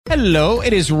Hello,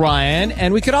 it is Ryan,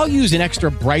 and we could all use an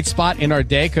extra bright spot in our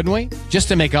day, couldn't we? Just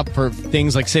to make up for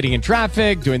things like sitting in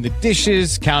traffic, doing the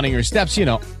dishes, counting your steps,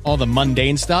 all the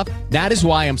mundane stuff. That is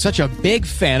why I'm such a big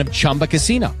fan of Chumba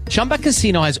Casino. Chumba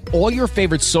Casino has all your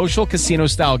favorite social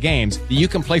casino-style games that you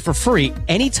can play for free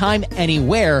anytime,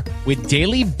 anywhere with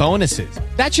daily bonuses.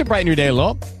 That should brighten your day a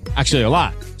little. Actually, a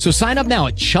lot. So sign up now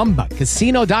at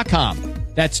ChumbaCasino.com.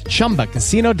 That's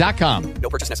ChumbaCasino.com. No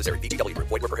purchase necessary. VGW Group.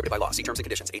 Void where prohibited by law. See terms and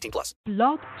conditions. 18 plus.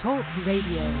 Blog Talk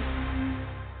Radio.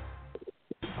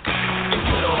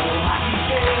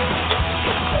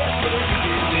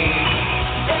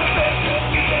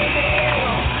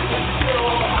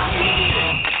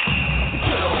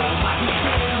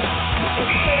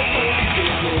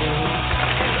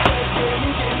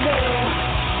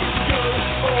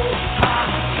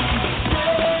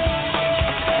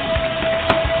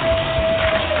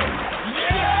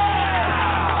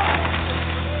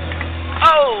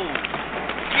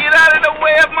 Out of the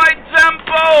way of my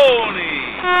Zamboni!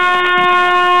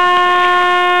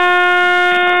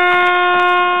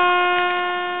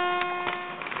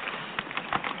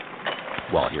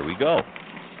 Well, here we go.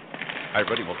 Hi,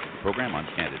 everybody. Welcome to the program. I'm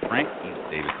Candid Frank. He's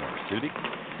David Morris,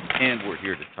 and we're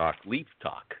here to talk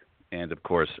LeafTalk. And, of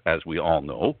course, as we all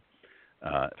know,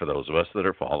 for those of us that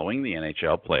are following the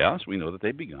NHL playoffs, we know that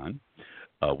they've begun.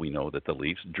 We know that the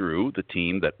Leafs drew the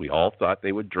team that we all thought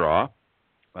they would draw.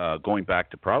 Going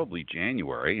back to probably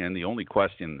January, and the only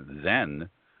question then,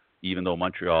 even though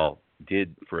Montreal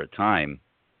did for a time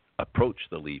approach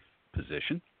the Leaf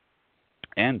position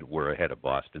and were ahead of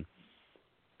Boston,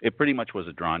 it pretty much was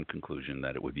a drawn conclusion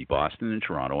that it would be Boston and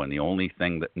Toronto, and the only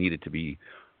thing that needed to be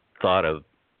thought of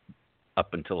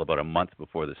up until about a month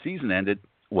before the season ended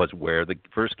was where the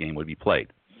first game would be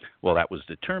played. Well, that was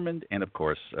determined, and of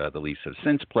course the Leafs have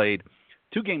since played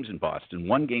 2 games in Boston,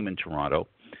 1 game in Toronto.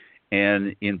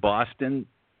 And in Boston,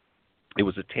 it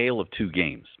was a tale of 2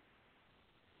 games.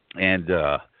 And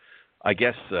I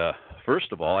guess,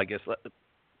 first of all,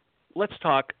 let's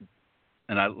talk,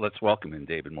 and let's welcome in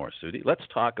David Morris-Sudi. Let's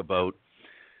talk about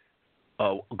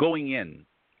going in,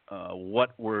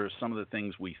 what were some of the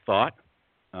things we thought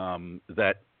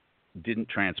that didn't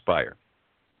transpire?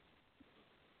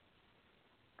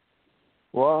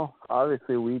 Well,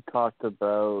 obviously we talked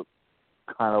about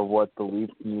kind of what the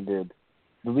Leafs needed.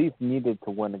 The Leafs needed to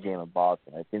win a game in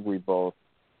Boston. I think we both.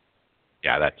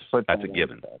 Yeah, that's a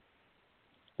given.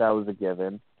 That was a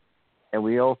given, and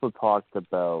we also talked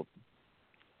about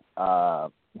the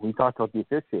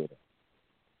officiating,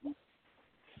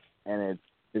 and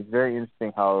it's very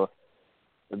interesting how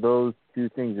those 2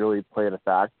 things really played a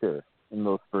factor in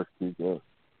those first 2 games.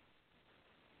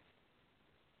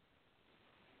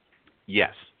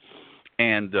 Yes,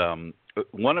 and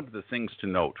one of the things to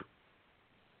note.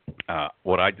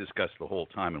 What I discussed the whole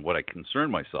time and what I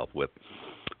concerned myself with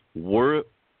was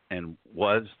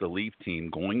the Leaf team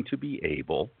going to be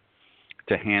able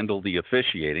to handle the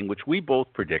officiating, which we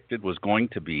both predicted was going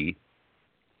to be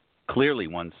clearly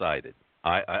one-sided.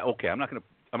 I'm not going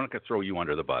to throw you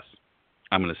under the bus.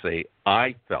 I'm going to say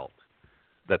I felt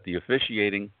that the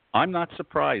officiating. I'm not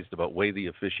surprised about the way the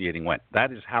officiating went.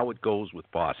 That is how it goes with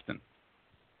Boston.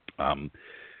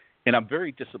 And I'm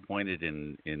very disappointed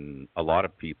in a lot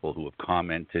of people who have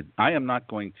commented. I am not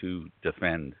going to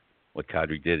defend what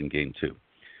Kadri did in Game 2.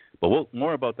 But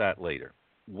more about that later.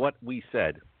 What we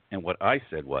said and what I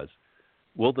said was,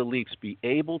 will the Leafs be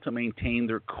able to maintain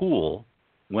their cool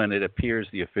when it appears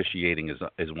the officiating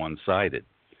is one-sided?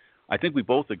 I think we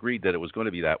both agreed that it was going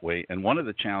to be that way. And one of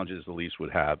the challenges the Leafs would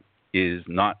have is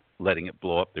not letting it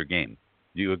blow up their game.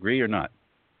 Do you agree or not?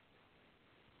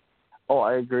 Oh,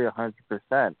 I agree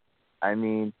 100%. I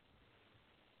mean,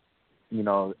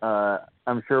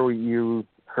 I'm sure you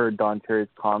heard Don Cherry's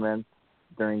comments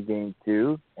during Game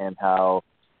 2 and how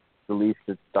the Leafs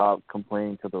should stop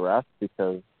complaining to the refs,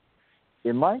 because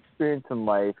in my experience in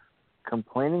life,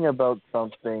 complaining about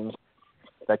something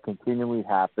that continually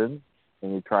happens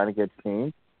and you're trying to get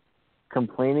changed,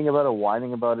 complaining about it,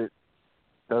 whining about it,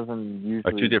 doesn't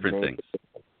usually... Are 2 different things.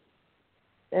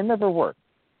 It never works.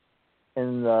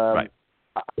 And right.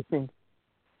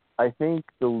 I think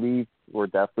the Leafs were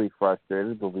definitely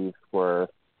frustrated. The Leafs were,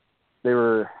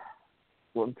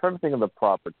 I'm trying to think of the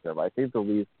proper term. I think the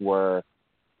Leafs were,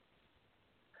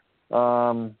 they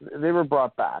were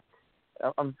brought back.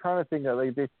 I'm trying to think of,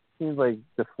 they seemed like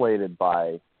deflated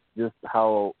by just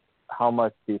how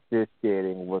much the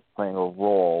officiating was playing a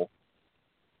role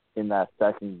in that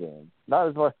second game. Not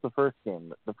as much the first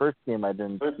game. The first game I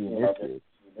didn't see an issue.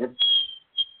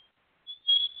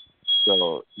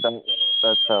 So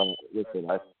that's how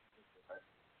I.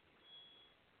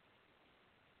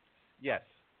 Yes,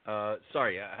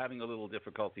 Sorry, having a little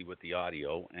difficulty with the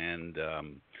audio, and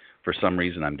for some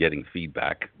reason I'm getting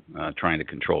feedback, trying to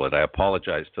control it. I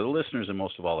apologize to the listeners, and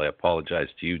most of all, I apologize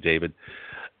to you, David,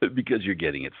 because you're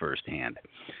getting it firsthand.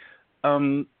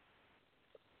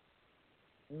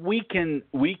 We can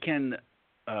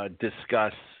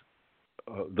discuss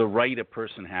the right a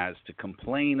person has to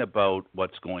complain about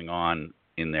what's going on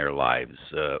in their lives,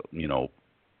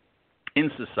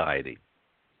 in society.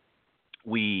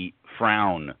 We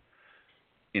frown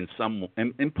in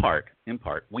part,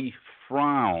 we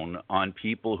frown on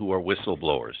people who are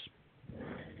whistleblowers.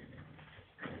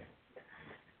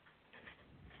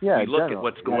 Yeah, we look at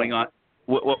what's going on.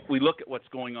 We look at what's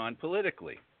going on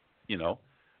politically.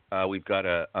 We've got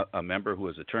a member who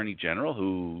is Attorney General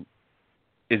who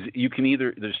is. You can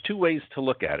either. There's two ways to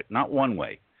look at it, not one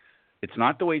way. It's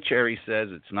not the way Cherry says.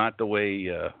 It's not the way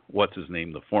what's his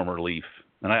name, the former Leaf.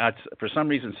 And I for some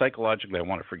reason, psychologically, I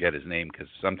want to forget his name because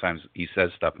sometimes he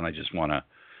says stuff and I just want to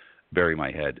bury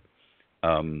my head.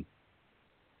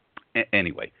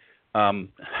 Anyway.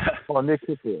 Nick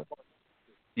Kiprios.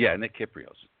 Yeah, Nick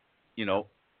Kiprios.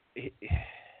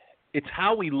 It's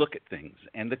how we look at things.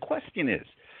 And the question is,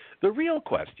 the real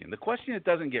question, the question that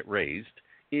doesn't get raised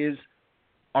is,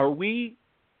 are we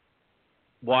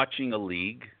watching a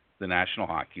league, the National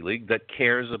Hockey League, that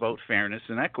cares about fairness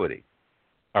and equity?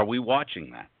 Are we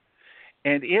watching that?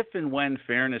 And if and when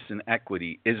fairness and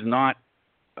equity is not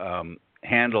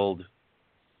handled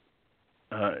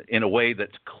in a way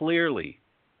that's clearly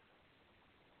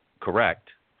correct,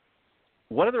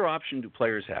 what other option do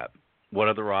players have? What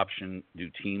other option do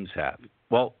teams have?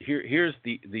 Well, here's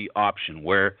the option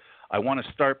where I want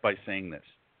to start by saying this.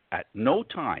 At no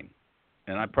time,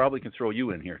 and I probably can throw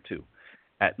you in here too,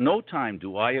 at no time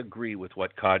do I agree with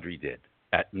what Kadri did.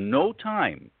 At no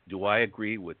time do I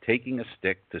agree with taking a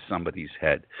stick to somebody's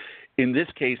head. In this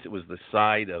case, it was the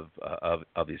side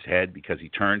of his head because he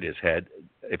turned his head,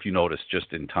 if you notice,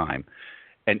 just in time.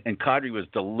 And Kadri was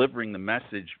delivering the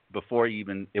message before he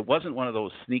even – it wasn't one of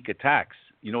those sneak attacks.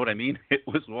 You know what I mean? It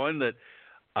was one that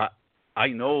I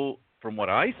know from what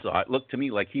I saw, it looked to me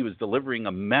like he was delivering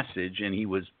a message and he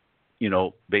was,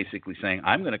 basically saying,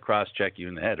 I'm going to cross-check you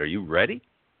in the head. Are you ready?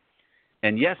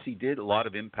 And yes, he did a lot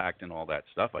of impact and all that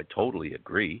stuff. I totally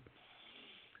agree.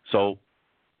 So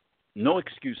no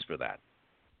excuse for that.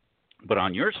 But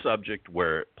on your subject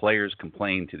where players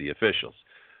complain to the officials,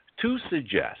 to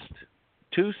suggest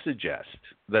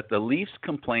that the Leafs'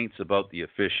 complaints about the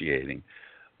officiating,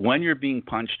 when you're being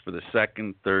punched for the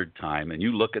second, third time, and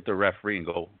you look at the referee and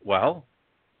go, well,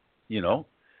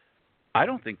 I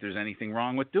don't think there's anything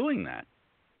wrong with doing that.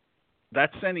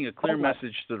 That's sending a clear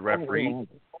message to the referee.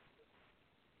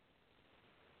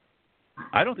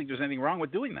 I don't think there's anything wrong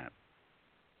with doing that.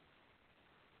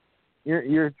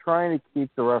 You're trying to keep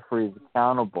the referees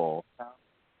accountable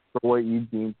for what you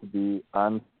deem to be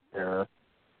unfair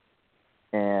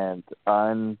and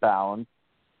unbalanced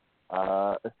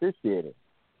officiating.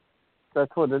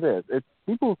 That's what it is.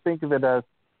 People think of it as,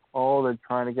 they're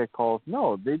trying to get calls.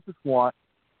 No, they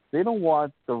don't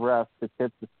want the refs to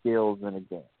tip the scales in a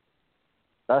game.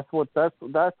 That's what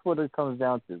it comes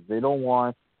down to. They don't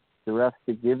want the refs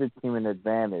to give a team an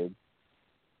advantage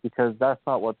because that's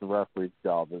not what the referee's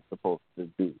job is supposed to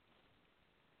be.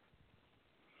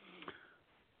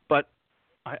 But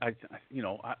I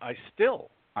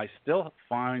still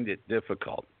find it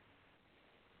difficult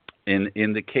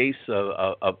in the case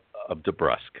of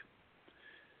DeBrusk.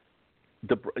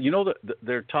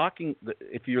 They're talking.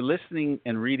 If you're listening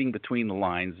and reading between the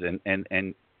lines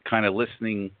and kind of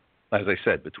listening, as I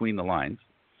said, between the lines,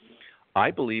 I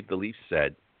believe the Leafs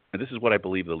said, and this is what I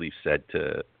believe the Leafs said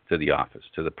to the office,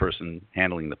 to the person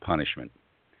handling the punishment.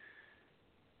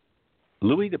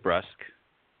 Louis DeBrusk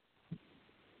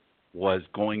was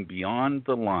going beyond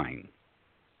the line,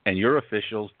 and your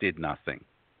officials did nothing.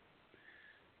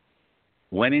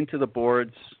 Went into the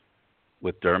boards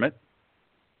with Dermott.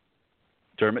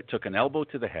 Dermott took an elbow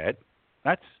to the head.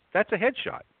 That's a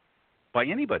headshot by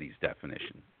anybody's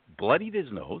definition. Bloodied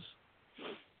his nose.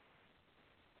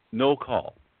 No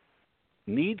call.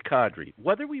 Need Kadri.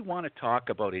 Whether we want to talk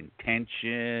about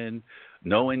intention,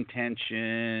 no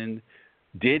intention,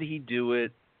 did he do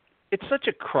it? It's such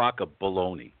a crock of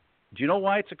baloney. Do you know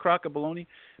why it's a crock of baloney?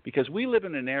 Because we live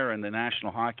in an era in the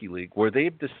National Hockey League where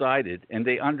they've decided and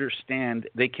they understand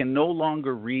they can no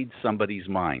longer read somebody's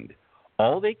mind.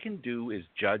 All they can do is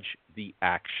judge the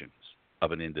actions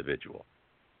of an individual.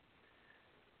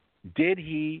 Did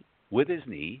he, with his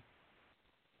knee,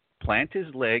 plant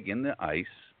his leg in the ice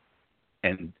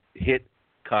and hit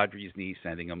Kadri's knee,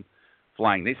 sending him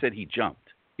flying? They said he jumped.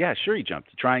 Yeah, sure he jumped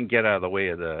to try and get out of the way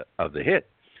of the hit.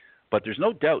 But there's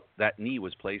no doubt that knee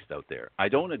was placed out there. I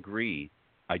don't agree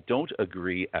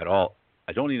at all.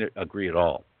 I don't even agree at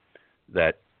all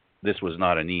that this was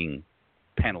not a kneeing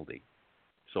penalty.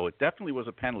 So it definitely was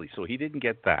a penalty. So he didn't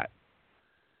get that.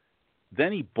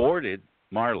 Then he boarded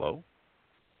Marleau.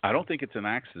 I don't think it's an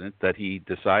accident that he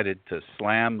decided to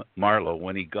slam Marleau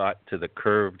when he got to the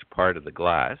curved part of the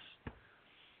glass.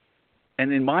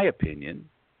 And in my opinion,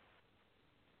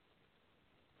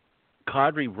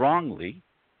 Kadri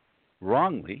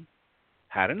wrongly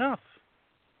had enough.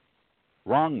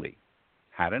 Wrongly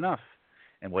had enough.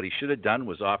 And what he should have done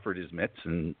was offered his mitts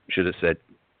and should have said,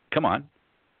 come on,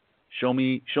 show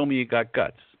me you got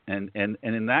guts. And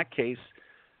in that case,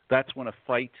 that's when a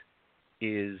fight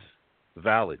is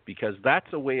valid, because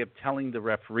that's a way of telling the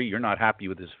referee you're not happy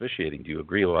with his officiating. Do you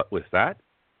agree with that?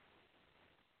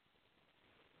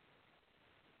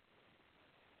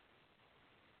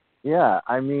 Yeah,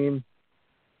 I mean,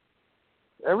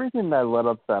 everything that led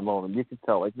up to that moment, you could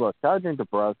tell. Like, look, Kadri and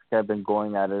DeBrusk had been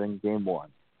going at it in game one,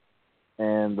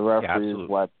 and the referees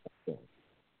let them.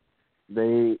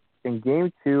 In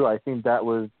game two, I think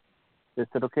they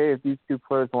said, okay, if these two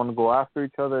players want to go after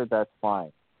each other, that's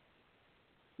fine.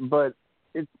 But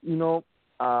it's, one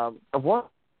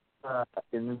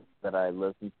that I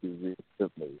listened to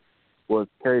recently was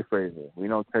Kerry Fraser. We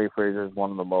know Kerry Fraser is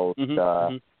one of the most.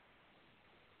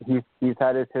 He's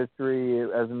had his history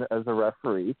as a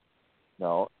referee,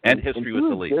 and history with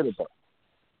the Leafs,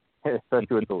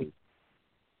 especially with the Leafs.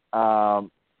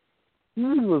 He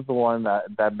was the one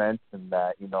that mentioned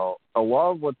that a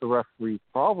lot of what the referee's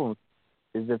problems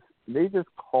is if they just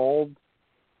called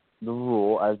the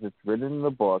rule as it's written in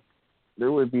the book,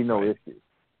 there would be no issue.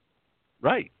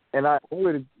 Right. And I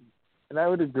would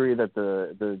agree that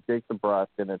the Jake DeBrusk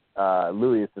and it's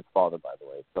Louis is his father, by the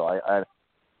way. So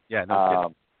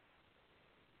no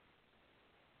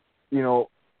kidding.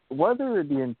 Whether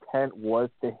the intent was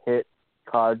to hit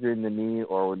Kadri in the knee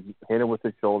or hit him with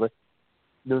the shoulder,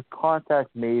 there's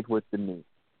contact made with the knee.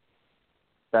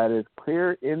 That is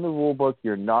clear in the rule book.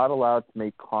 You're not allowed to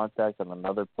make contact on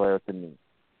another player with the knee.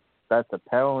 That's a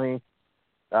penalty.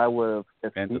 I would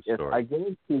have, I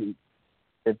guarantee,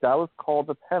 if that was called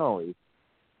a penalty,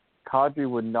 Kadri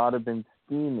would not have been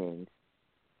scheming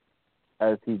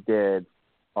as he did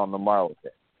on the Marleau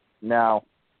hit. Now,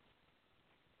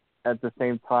 at the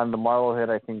same time, the Marleau hit,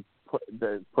 I think,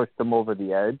 pushed him over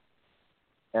the edge.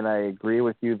 And I agree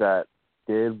with you that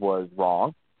did was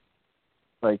wrong.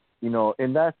 Like, in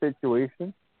that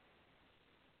situation,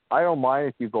 I don't mind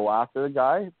if you go after the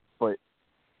guy, but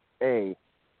A,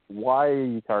 why are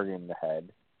you targeting the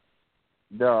head?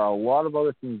 There are a lot of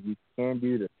other things you can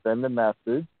do to send a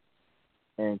message,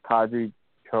 and Kadri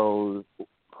chose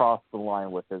cross the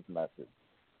line with his message.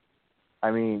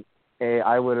 I mean,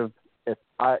 I would have,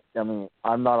 I'm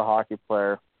not a hockey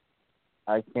player.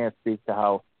 I can't speak to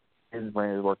how his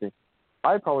brain is working.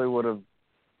 I probably would have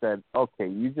said, okay,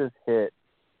 you just hit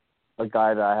a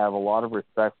guy that I have a lot of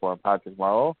respect for, Patrick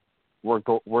Marleau.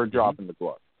 We're dropping the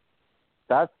glove.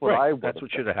 That's what I would. That's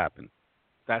what should have happened.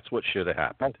 That's what should have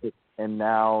happened. And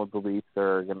now the Leafs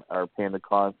are paying the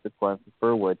consequences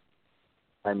for which,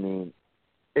 I mean,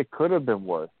 it could have been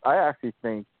worse. I actually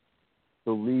think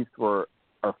the Leafs are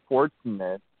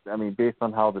fortunate, I mean, based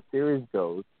on how the series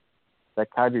goes, that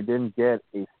Kadri didn't get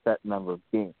a set number of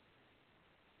games.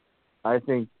 I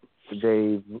think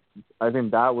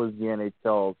that was the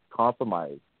NHL's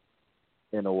compromise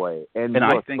in a way. And look,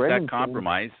 I think that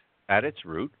compromise at its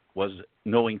root was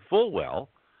knowing full well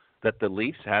that the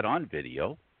Leafs had on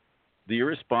video the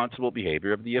irresponsible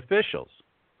behavior of the officials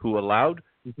who allowed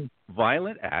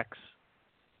violent acts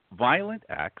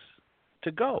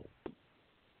to go.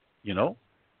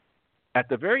 At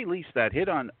the very least, that hit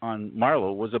on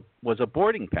Marleau was a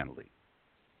boarding penalty.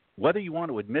 Whether you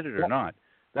want to admit it or not,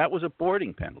 that was a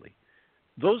boarding penalty.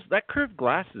 That curved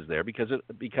glass is there because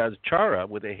Chara,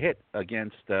 with a hit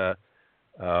against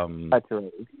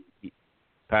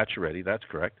Pacioretty, that's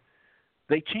correct.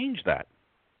 They changed that.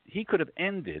 He could have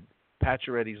ended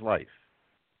Pacioretty's life.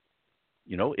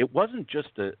 It wasn't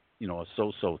just a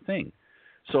so-so thing.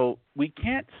 So we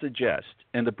can't suggest,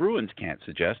 and the Bruins can't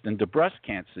suggest, and DeBrusk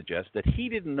can't suggest that he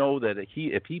didn't know that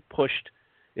if he pushed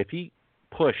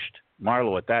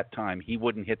Marleau at that time, he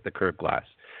wouldn't hit the curved glass.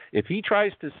 If he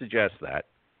tries to suggest that,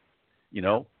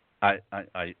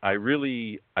 I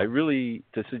really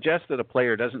to suggest that a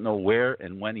player doesn't know where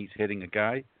and when he's hitting a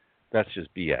guy, that's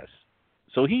just BS.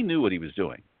 So he knew what he was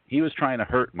doing. He was trying to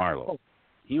hurt Marleau.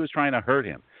 He was trying to hurt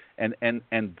him, and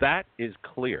that is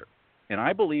clear. And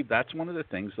I believe that's one of the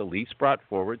things the Leafs brought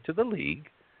forward to the league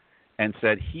and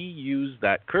said he used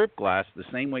that curved glass the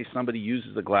same way somebody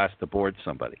uses a glass to board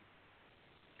somebody.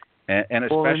 and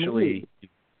especially.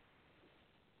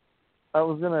 I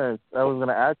was gonna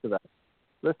add to that.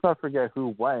 Let's not forget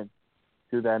who went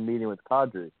to that meeting with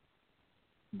Kadri.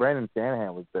 Brandon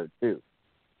Shanahan was there too.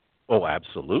 Oh,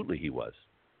 absolutely, he was,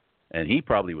 and he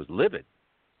probably was livid.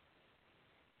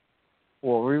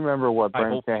 Well, remember what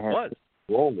Brandon Shanahan's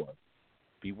role was.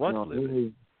 He was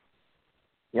livid.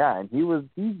 And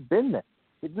he's been there.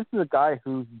 This is a guy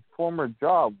whose former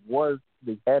job was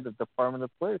the head of Department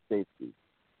of Player Safety.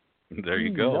 There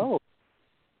you go. Knows.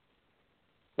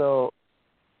 So,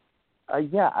 I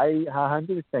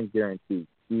 100% guarantee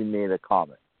he made a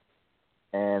comment,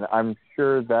 and I'm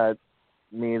sure that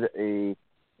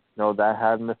that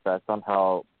had an effect on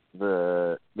how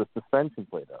the suspension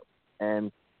played out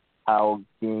and how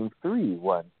Game 3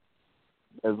 went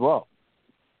as well.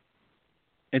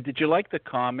 And did you like the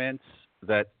comments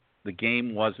that the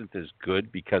game wasn't as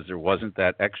good because there wasn't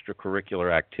that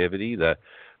extracurricular activity,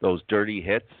 those dirty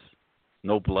hits,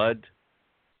 no blood,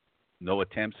 no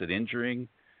attempts at injuring?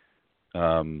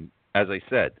 As I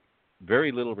said,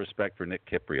 very little respect for Nick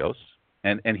Kypreos,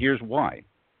 and here's why.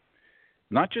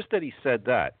 Not just that he said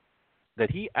that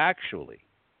he actually,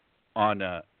 on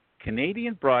a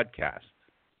Canadian broadcast,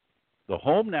 the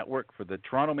home network for the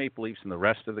Toronto Maple Leafs and the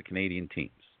rest of the Canadian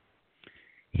teams,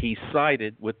 he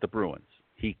sided with the Bruins.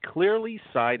 He clearly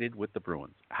sided with the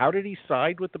Bruins. How did he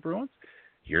side with the Bruins?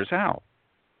 Here's how.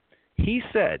 He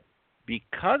said,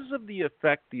 because of the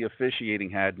effect the officiating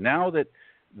had, now that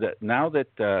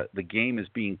the game is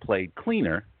being played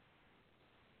cleaner,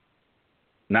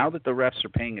 now that the refs are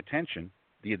paying attention,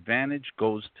 the advantage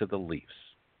goes to the Leafs.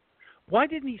 Why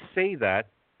didn't he say that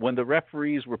when the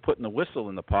referees were putting the whistle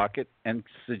in the pocket and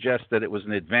suggest that it was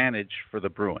an advantage for the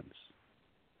Bruins?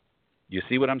 You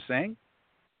see what I'm saying?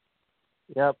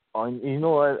 Yep. You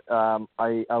know what?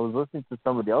 I was listening to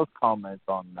somebody else comment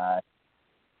on that.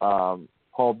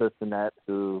 Paul Bissonnette,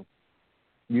 who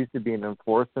used to be an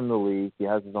enforcer in the league. He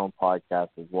has his own podcast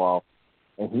as well.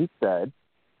 And he said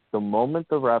the moment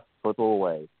the refs put it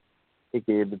away, it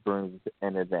gave the Bruins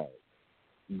an advantage.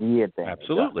 The advantage.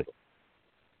 Absolutely.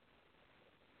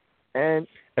 And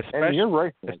you're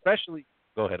right. Especially,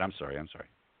 go ahead. I'm sorry.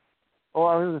 Oh,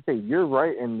 I was going to say, you're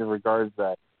right in the regards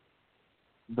that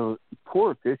the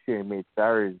poor officiating made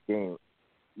Saturday's game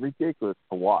ridiculous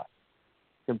to watch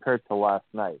compared to last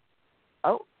night.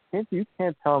 You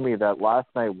can't tell me that last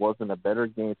night wasn't a better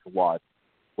game to watch,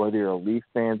 whether you're a Leafs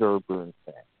fan or a Bruins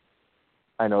fan.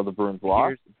 I know the Bruins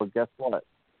lost, but guess what?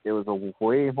 It was a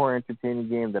way more entertaining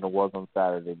game than it was on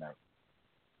Saturday night.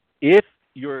 If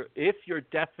your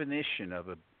definition of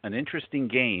an interesting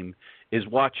game is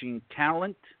watching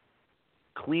talent,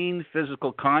 clean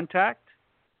physical contact,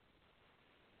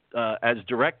 as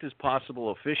direct as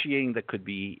possible officiating that could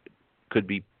be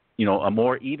a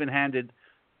more even-handed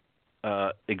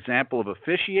example of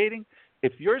officiating.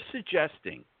 If you're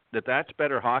suggesting that that's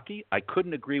better hockey, I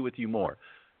couldn't agree with you more.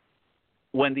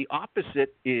 When the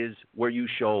opposite is where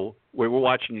we're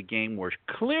watching a game where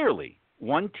clearly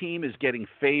one team is getting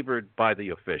favored by the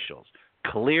officials.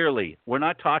 Clearly, we're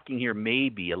not talking here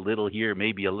maybe a little here,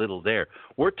 maybe a little there.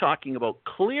 We're talking about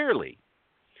clearly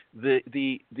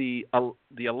the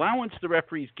allowance the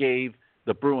referees gave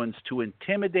the Bruins to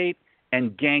intimidate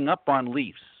and gang up on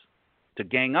Leafs, to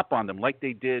gang up on them like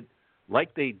they did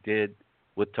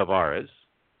with Tavares.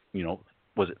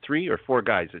 Was it 3 or 4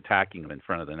 guys attacking him in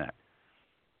front of the net?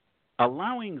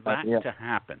 Allowing that to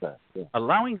happen,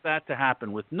 allowing that to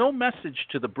happen with no message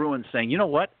to the Bruins saying, you know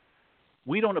what,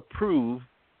 we don't approve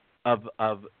of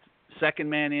second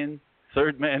man in,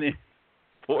 third man in,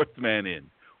 fourth man in.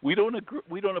 We don't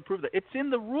approve that. It's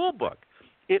in the rule book.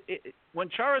 When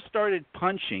Chara started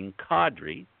punching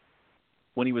Kadri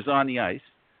when he was on the ice,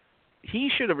 he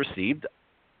should have received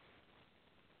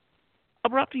a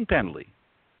roughing penalty.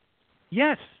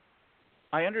 Yes,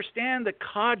 I understand that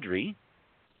Kadri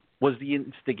was the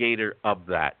instigator of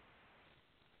that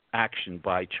action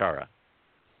by Chara.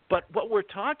 But what we're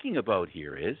talking about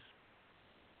here is,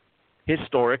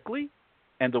 historically,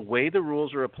 and the way the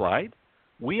rules are applied,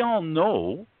 we all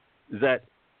know that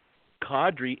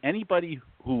Kadri, anybody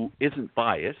who isn't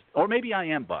biased, or maybe I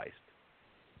am biased,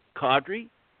 Kadri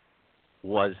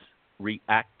was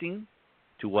reacting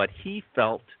to what he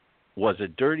felt was a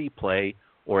dirty play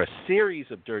or a series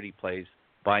of dirty plays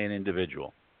by an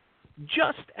individual.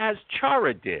 Just as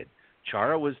Chara did.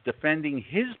 Chara was defending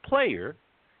his player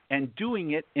and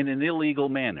doing it in an illegal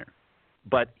manner,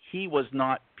 but he was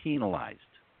not penalized.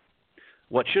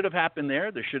 What should have happened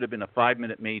there should have been a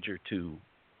 5-minute major to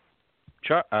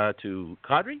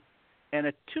Kadri and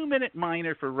a 2-minute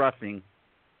minor for roughing.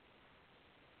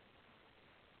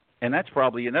 And that's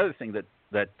probably another thing that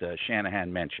that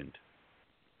Shanahan mentioned.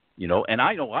 And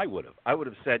I know I would have. I would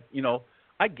have said,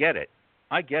 I get it.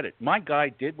 My guy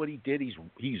did what he did.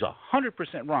 He's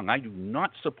 100% wrong. I do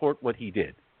not support what he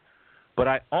did. But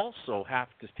I also have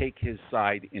to take his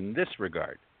side in this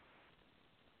regard.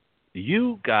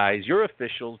 You guys, your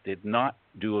officials, did not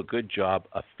do a good job,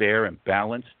 a fair and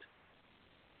balanced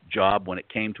job when it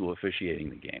came to officiating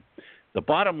the game. The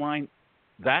bottom line,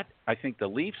 that I think the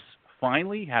Leafs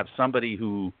finally have somebody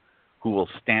who will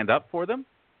stand up for them,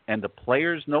 and the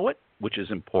players know it, which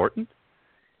is important.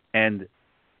 And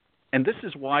this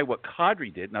is why what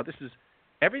Kadri did. Now, this is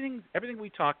everything we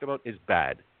talked about is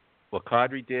bad. What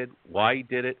Kadri did, why he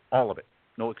did it, all of it,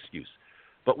 no excuse.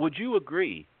 But would you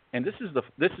agree? And this is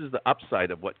the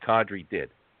upside of what Kadri did.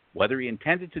 Whether he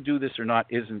intended to do this or not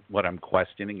isn't what I'm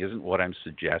questioning, isn't what I'm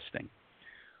suggesting.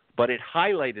 But it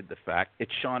highlighted the fact, it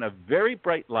shone a very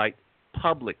bright light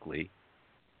publicly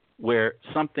where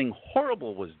something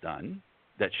horrible was done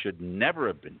that should never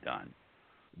have been done,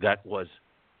 that was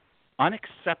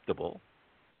unacceptable,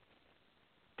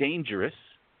 dangerous,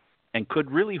 and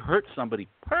could really hurt somebody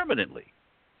permanently,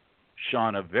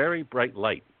 shone a very bright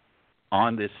light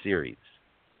on this series.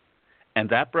 And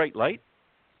that bright light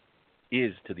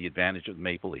is to the advantage of the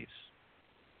Maple Leafs.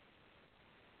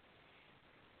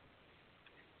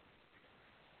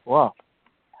 Well,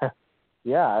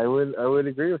 yeah, I would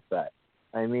agree with that.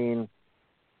 I mean,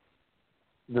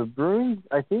 the Bruins,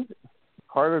 I think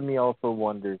part of me also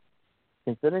wonders,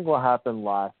 considering what happened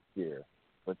last year,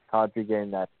 with Kadri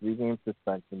getting that 3-game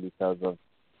suspension because of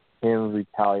him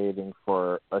retaliating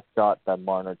for a shot that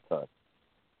Marner took.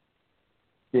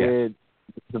 Did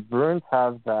the Bruins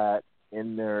have that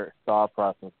in their thought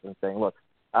process and saying, look,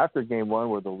 after game one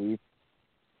where the Leafs,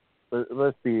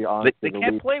 let's be honest. They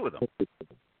can't play with them.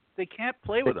 They can't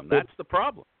play with them. That's the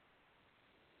problem.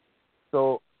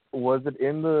 So was it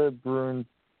in the Bruins'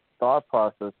 thought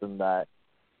process in that,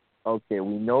 okay,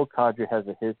 we know Kadri has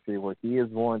a history where he is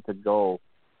willing to go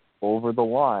over the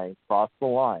line, cross the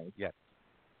line. Yes.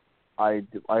 I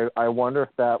wonder if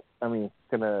that,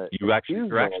 You're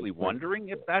actually wondering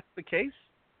if that's the case?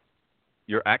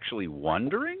 You're actually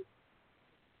wondering?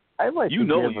 I'd like you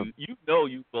believe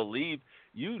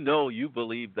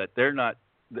that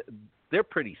they're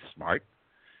pretty smart.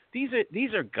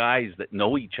 These are guys that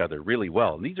know each other really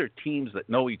well. And these are teams that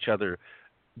know each other.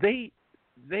 They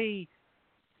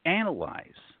analyze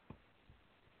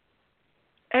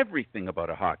everything about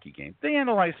a hockey game. They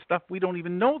analyze stuff we don't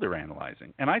even know they're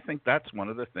analyzing. And I think that's one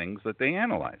of the things that they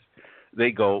analyze.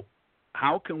 They go,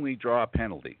 how can we draw a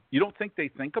penalty? You don't think they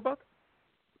think about it?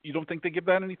 You don't think they give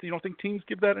that any? You don't think teams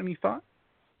give that any thought?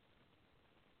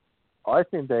 I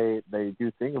think they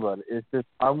do think about it. It's just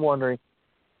I'm wondering,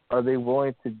 are they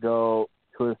willing to go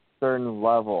to a certain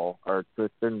level or to a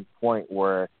certain point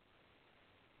where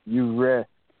you risk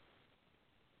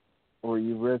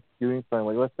doing something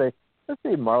like let's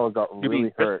say Marlowe got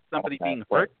really hurt. Somebody being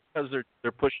hurt because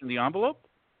they're pushing the envelope,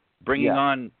 bringing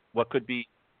on what could be.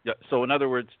 So in other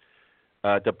words,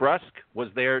 DeBrusk was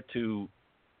there to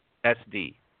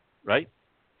SD, right?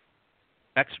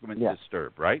 Excrement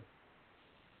disturb, right?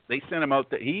 They sent him out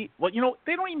there. They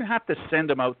don't even have to send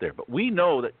him out there, but we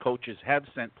know that coaches have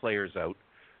sent players out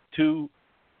to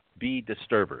be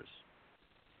disturbers,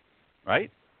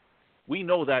 right? We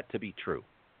know that to be true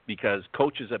because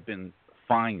coaches have been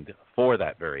fined for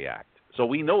that very act. So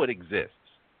we know it exists.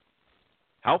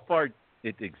 How far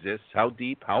it exists, how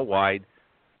deep, how wide,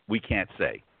 we can't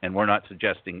say. And we're not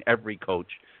suggesting every coach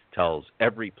tells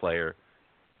every player,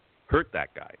 hurt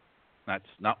that guy. That's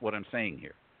not what I'm saying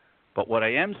here. But what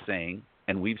I am saying,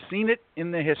 and we've seen it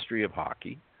in the history of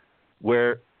hockey,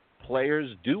 where players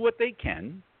do what they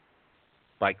can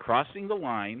by crossing the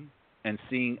line and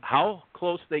seeing how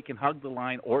close they can hug the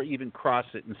line or even cross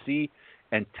it and see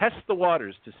and test the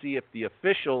waters to see if the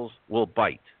officials will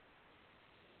bite.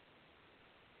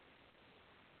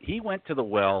 He went to the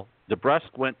well.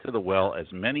 DeBrusk went to the well as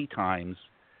many times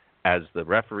as the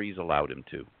referees allowed him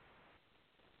to.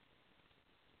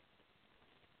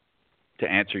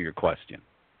 To answer your question,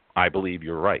 I believe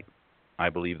you're right. I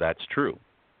believe that's true.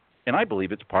 And I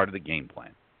believe it's part of the game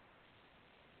plan.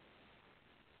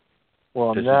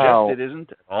 Well, to now, suggest it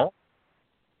isn't at all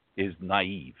is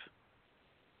naive.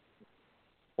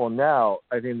 Well, now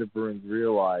I think the Bruins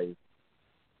realize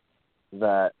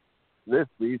that this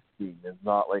Leafs team is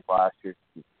not like last year's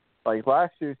team. Like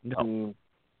last year's team,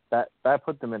 that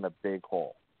put them in a big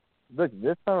hole. Look,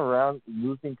 this time around,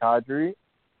 losing Kadri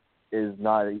is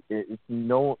not. It's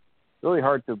really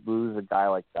hard to lose a guy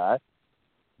like that.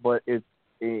 But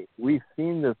we've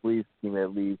seen this Leafs team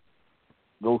at least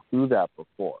go through that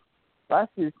before, last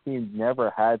year's team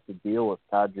never had to deal with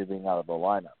Kadri being out of the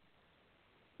lineup.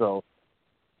 So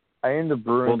I think the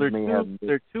Bruins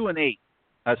they're 2-8.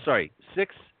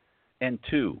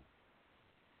 6-2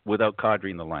 without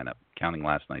Kadri in the lineup, counting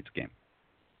last night's game.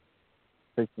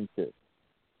 6-2.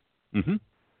 Mm-hmm.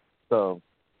 So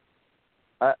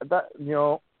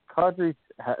Kadri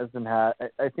hasn't had.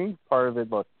 I think part of it.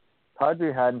 Look,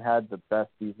 Kadri hadn't had the best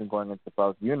season going into the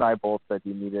playoffs. You and I both said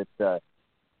he needed to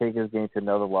take his game to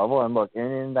another level. And look,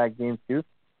 in that game too,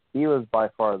 he was by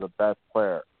far the best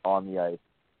player on the ice.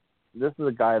 This is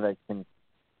a guy that can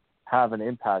have an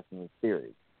impact in the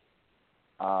series.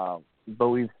 But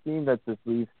we've seen that this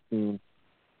Leafs team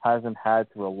hasn't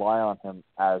had to rely on him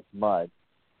as much.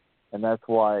 And that's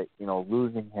why,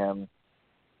 losing him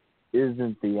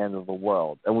isn't the end of the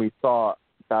world. And we saw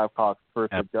Babcock's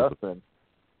first adjustment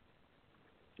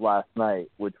last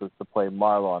night, which was to play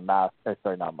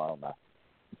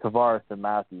Tavares and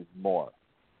Matthews more.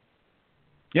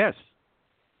 Yes.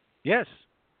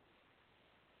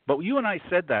 But you and I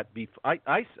said that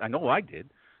I know I did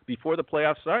before the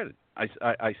playoffs started.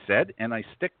 I said, and I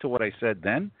stick to what I said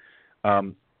then.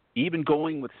 Even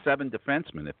going with 7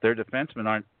 defensemen, if their defensemen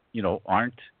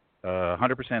aren't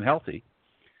 100% healthy,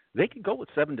 they could go with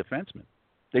 7 defensemen.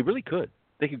 They really could.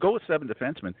 They could go with 7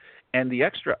 defensemen, and the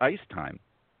extra ice time,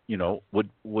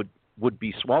 would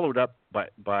be swallowed up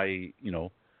by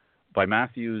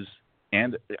Matthews.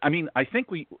 And I mean, I think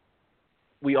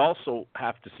we also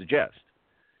have to suggest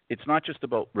it's not just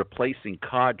about replacing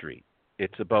Kadri.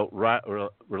 It's about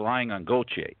relying on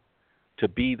Gauthier to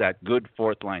be that good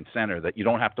fourth-line center that you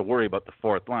don't have to worry about the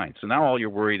fourth line. So now all you're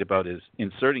worried about is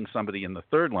inserting somebody in the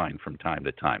third line from time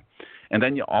to time. And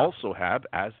then you also have,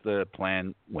 as the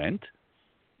plan went,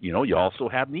 you also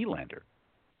have Nylander.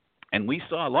 And we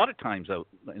saw a lot of times out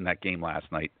in that game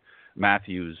last night,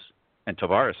 Matthews and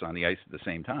Tavares on the ice at the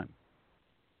same time.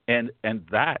 And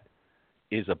that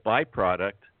is a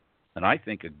byproduct, and I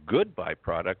think a good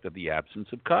byproduct, of the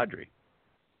absence of Kadri.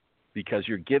 Because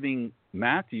you're giving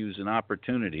Matthews an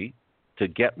opportunity to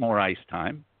get more ice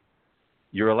time.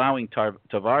 You're allowing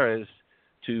Tavares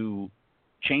to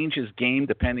change his game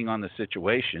depending on the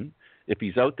situation. If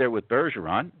he's out there with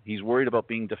Bergeron, he's worried about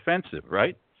being defensive,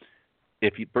 right?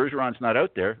 If Bergeron's not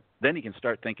out there, then he can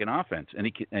start thinking offense,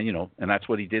 and and that's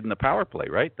what he did in the power play,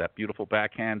 right? That beautiful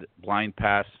backhand blind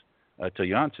pass to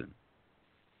Janssen.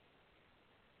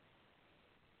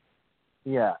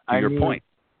 Yeah, to your point.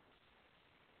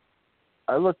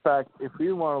 I look back. If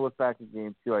we want to look back at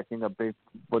game 2, I think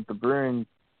what the Bruins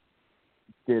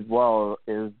did well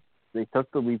is they took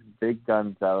the Leafs' big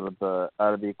guns out of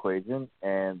the equation,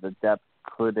 and the depth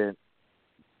couldn't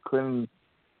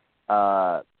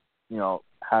have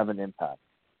an impact.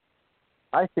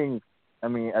 I think,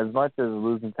 as much as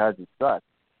losing Kadri sucks,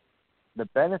 the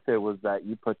benefit was that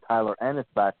you put Tyler Ennis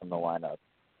back in the lineup.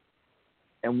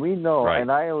 And we know, right.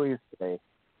 And I always say,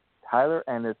 Tyler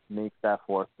Ennis makes that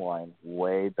fourth line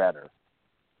way better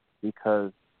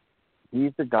because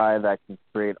he's the guy that can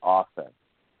create offense.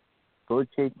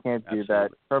 Gauthier can't do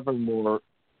that. Trevor Moore,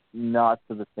 not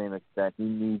to the same extent. He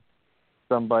needs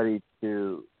somebody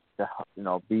to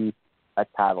be a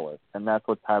catalyst, and that's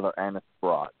what Tyler Ennis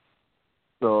brought.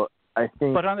 So I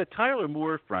think. But on the Tyler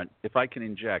Moore front, if I can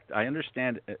inject, I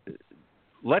understand.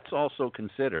 Let's also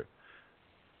consider: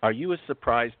 are you as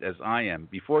surprised as I am?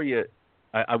 Before you,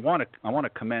 I want to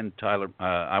commend Tyler.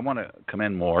 I want to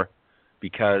commend Moore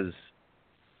because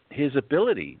his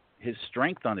ability, his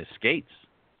strength on his skates,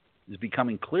 is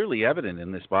becoming clearly evident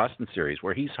in this Boston series,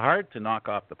 where he's hard to knock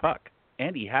off the puck,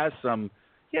 and he has some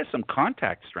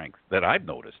contact strength that I've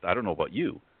noticed. I don't know about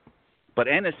you, but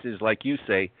Ennis is, like you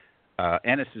say,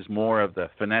 Ennis is more of the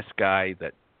finesse guy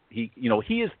that he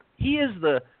is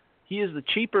the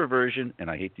cheaper version, and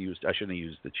I shouldn't have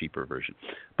used the cheaper version,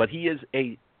 but he is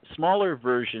a smaller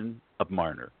version of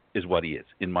Marner, is what he is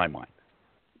in my mind.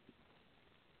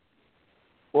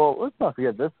 Well, let's not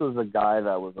forget, this was a guy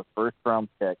that was a first-round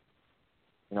pick.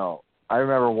 I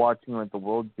remember watching him at the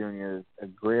World Juniors, a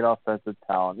great offensive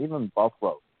talent, even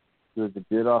Buffalo. He was a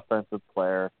good offensive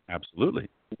player. Absolutely.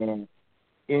 And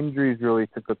injuries really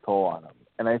took a toll on him.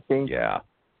 And I think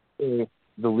the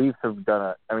Leafs have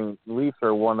done the Leafs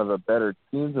are one of the better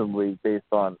teams in the league based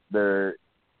on their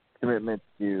commitment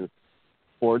to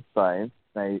sports science.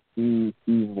 He's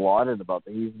lauded about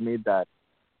that. He's made that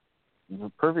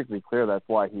perfectly clear. That's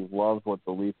why he loves what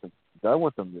the Leafs have done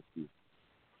with him this season.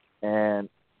 And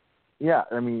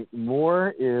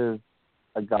Moore is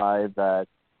a guy that,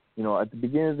 at the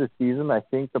beginning of the season, I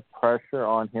think the pressure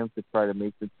on him to try to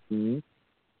make the team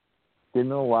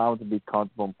didn't allow him to be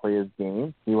comfortable and play his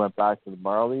game. He went back to the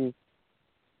Marlies,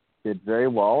 did very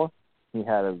well, He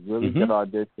had a really good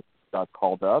audition, got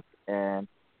called up, and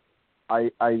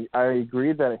I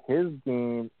agree that his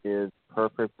game is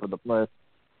perfect for the plus.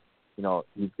 You know,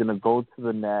 he's going to go to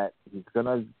the net. He's going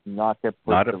to not get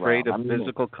pushed Not afraid around. of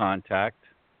physical contact.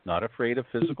 Not afraid of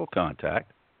physical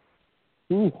contact.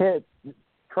 He hit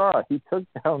Chara. He took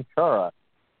down Chara.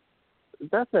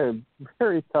 That's a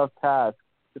very tough task,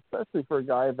 especially for a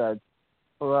guy that's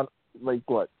around,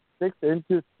 6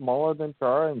 inches smaller than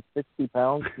Chara and 60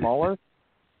 pounds smaller.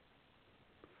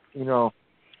 You know,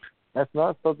 that's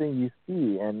not something you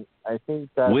see, and I think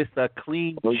that with a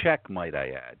clean check, might I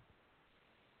add.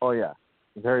 Oh yeah,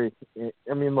 very.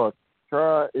 I mean, look,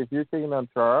 Chara. If you're taking on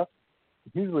Chara,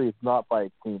 usually it's not by a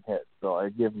clean hit, so I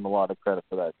give him a lot of credit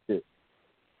for that too.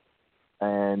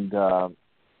 And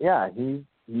he's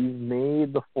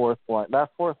made the fourth line.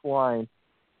 That fourth line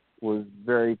was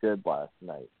very good last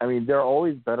night. I mean, they're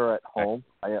always better at home.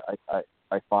 I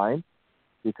find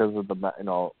because of the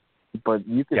but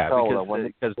you can tell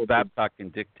because Babcock can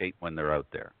dictate when they're out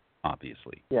there,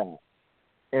 obviously. Yeah,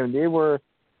 and they were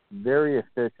very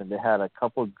efficient. They had a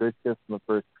couple of good shifts in the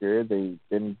first period. They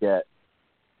didn't get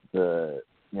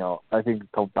I think a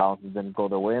couple bounces didn't go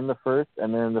their way in the first,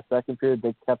 and then in the second period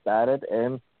they kept at it,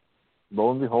 and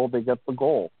lo and behold, they got the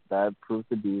goal. That proved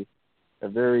to be a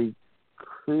very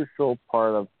crucial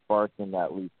part of sparking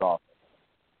that Leafs offense.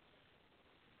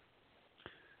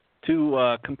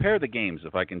 To compare the games,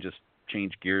 if I can just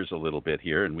change gears a little bit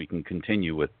here, and we can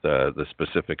continue with the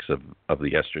specifics of the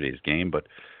yesterday's game, but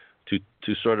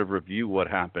to sort of review what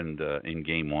happened in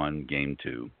Game 1, Game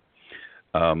 2.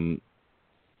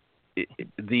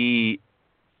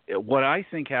 What I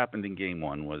think happened in Game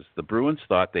 1 was the Bruins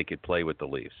thought they could play with the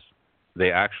Leafs.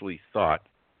 They actually thought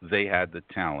they had the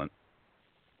talent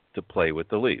to play with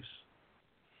the Leafs.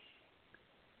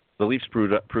 The Leafs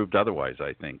proved otherwise,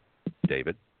 I think,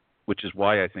 David, which is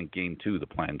why I think Game 2, the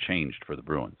plan changed for the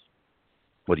Bruins.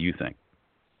 What do you think?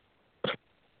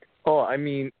 Oh, I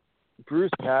mean,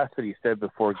 Bruce Cassidy said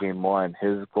before Game 1,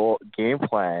 his game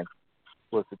plan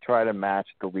was to try to match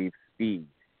the Leafs' speed.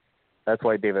 That's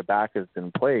why David Backes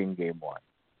didn't play in Game 1.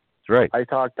 That's right.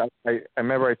 I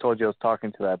remember I told you I was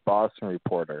talking to that Boston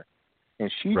reporter,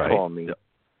 and she told me,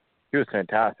 she was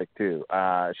fantastic too.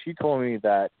 She told me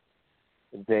that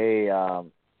they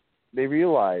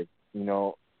realized,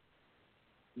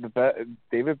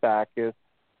 David Backes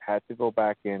had to go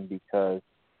back in because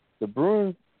the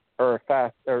Bruins are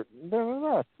they're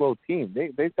not a slow team.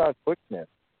 They've got quickness.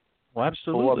 Well,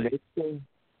 absolutely.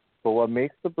 But what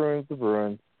makes the Bruins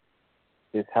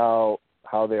is how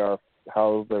their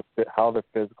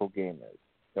physical game is.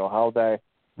 How they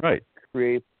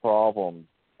create problems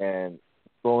and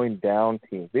slowing down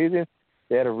teams. They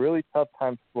had a really tough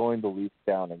time slowing the Leafs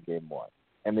down in Game 1,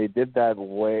 and they did that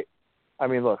way. I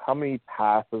mean, look, how many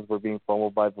passes were being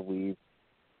fumbled by the Leafs?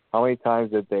 How many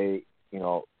times did they,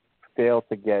 fail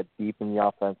to get deep in the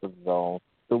offensive zone?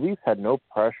 The Leafs had no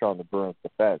pressure on the Bruins'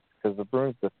 defense because the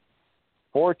Bruins'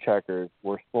 forecheckers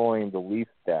were slowing the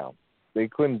Leafs down. They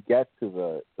couldn't get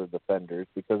to the defenders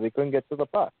because they couldn't get to the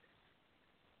puck.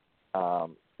 So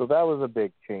that was a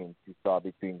big change you saw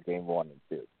between Game 1 and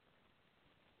 2.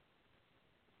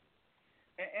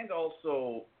 And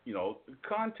also,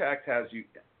 contact has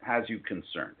you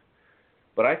concerned.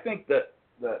 But I think that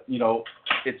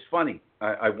it's funny.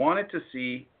 I wanted to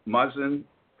see Muzzin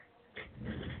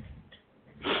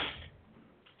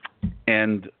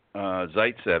and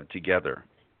Zaitsev together,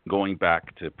 going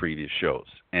back to previous shows,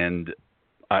 and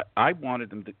I wanted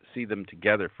them to see them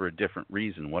together for a different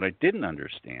reason. What I didn't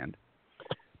understand,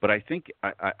 but I think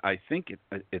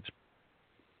it's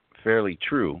fairly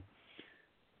true,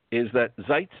 is that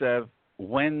Zaitsev,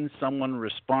 when someone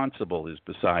responsible is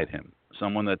beside him,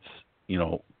 someone that's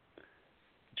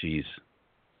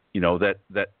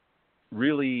that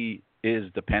really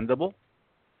is dependable,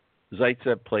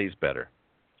 Zaitsev plays better.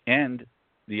 And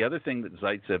the other thing that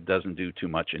Zaitsev doesn't do too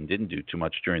much and didn't do too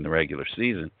much during the regular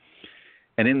season,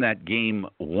 and in that Game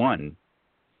 1,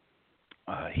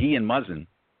 he and Muzzin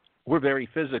were very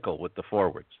physical with the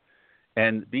forwards.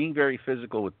 And being very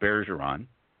physical with Bergeron,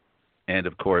 and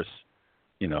of course,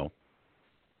 who,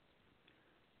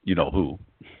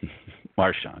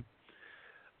 Marchand,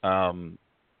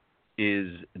 is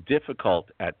difficult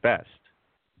at best.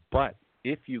 But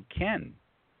if you can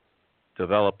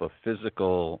develop a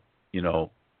physical,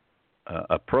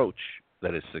 approach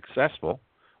that is successful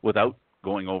without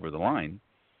going over the line,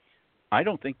 I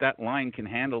don't think that line can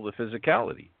handle the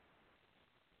physicality.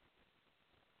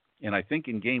 And I think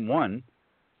in Game 1,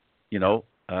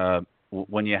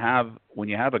 when you have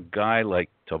a guy like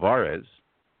Tavares,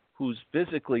 who's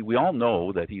physically, we all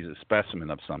know that he's a specimen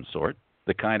of some sort.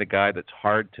 the kind of guy that's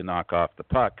hard to knock off the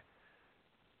puck.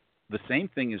 The same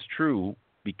thing is true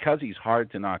because he's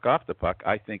hard to knock off the puck.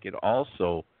 I think it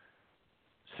also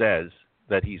says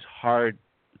that he's hard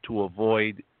to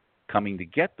avoid coming to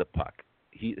get the puck.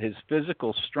 His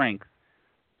physical strength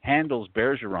handles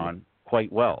Bergeron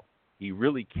quite well. He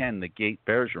really can negate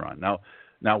Bergeron.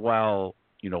 Now, while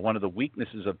one of the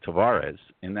weaknesses of Tavares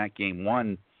in that game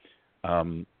one,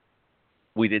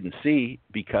 we didn't see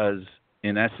because,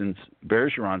 in essence,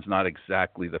 Bergeron's not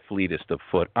exactly the fleetest of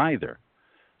foot either.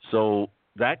 So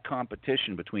that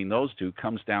competition between those two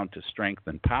comes down to strength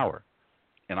and power.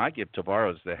 And I give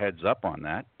Tavares the heads up on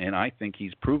that, and I think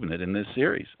he's proven it in this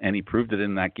series. And he proved it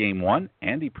in that game one,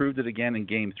 and he proved it again in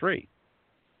game three.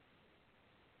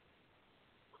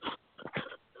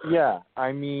 Yeah,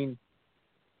 I mean,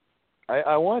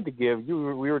 I wanted to give you.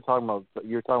 You were talking about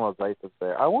Zaitsev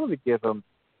there. I wanted to give him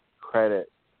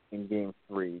credit in game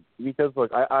three because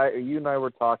look, you and I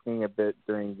were talking a bit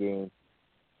during game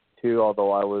two,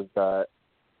 although I was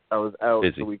out,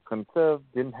 Busy. so we couldn't have,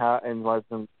 didn't have, and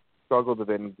wasn't struggled a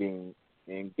bit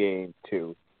in game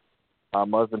two.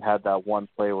 Muzzin had that one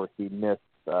play where he read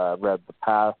the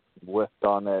pass, whiffed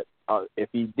on it. If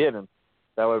he didn't,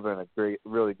 that would have been a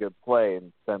really good play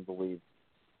and send the lead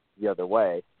the other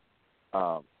way.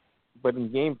 But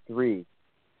in game three,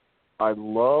 I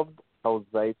loved how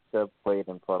Zaitsev played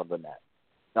in front of the net.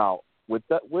 Now, with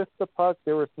the puck,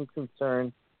 there were some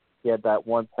concerns. He had that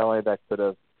one penalty that could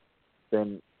have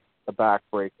been a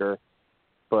backbreaker,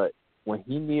 but when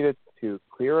he needed to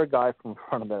clear a guy from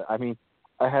front of the net, I mean,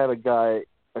 I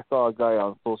saw a guy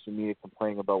on social media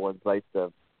complaining about when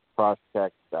Zaitsev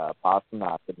cross-checked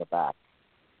Pasternak in the back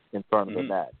in front of the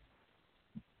net.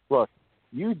 Look,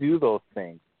 you do those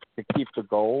things to keep the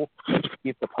goal, to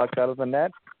keep the puck out of the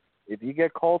net. If you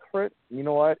get called for it, you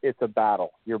know what? It's a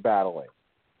battle. You're battling.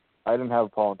 I didn't have a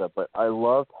problem with that, but I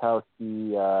loved how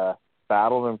he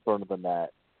battled in front of the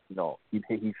net. He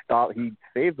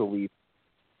saved the Leafs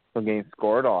from getting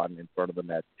scored on in front of the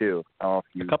net too. I don't know if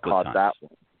you caught that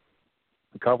one.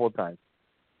 A couple of times.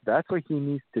 That's what he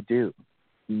needs to do.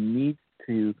 He needs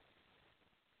to,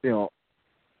 the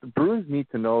Bruins need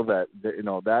to know that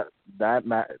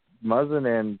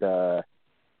Muzzin and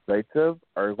Zaitsev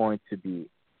are going to be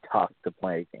tough to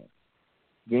play against.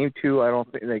 Game two, I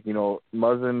don't think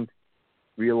Muzzin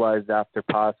realized after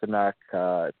Pasternak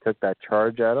took that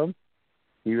charge at him,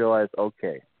 he realized,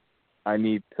 okay, I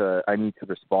need to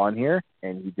respond here,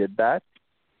 and he did that.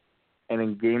 And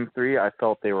in game three, I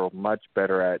felt they were much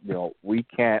better at, we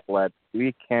can't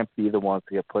be the ones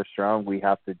to get pushed around. We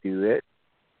have to do it,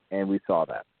 and we saw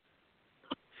that.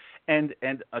 And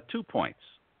 2 points.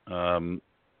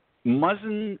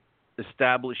 Muzzin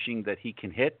establishing that he can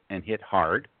hit and hit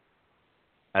hard,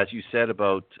 as you said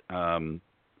about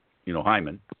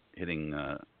Hyman hitting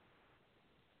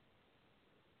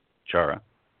Chara.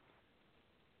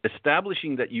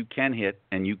 Establishing that you can hit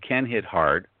and you can hit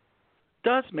hard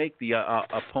does make the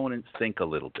opponents think a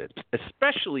little bit,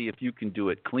 especially if you can do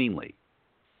it cleanly.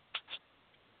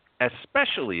 As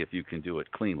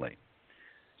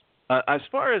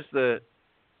far as the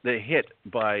hit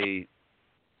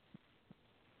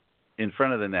in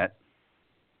front of the net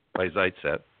by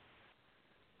Zaitsev,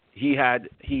 he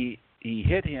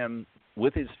hit him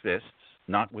with his fists,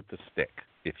 not with the stick,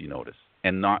 if you notice,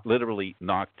 and not literally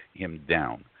knocked him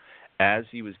down as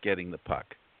he was getting the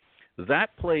puck.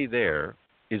 That play there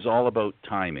is all about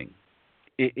timing.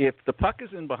 If the puck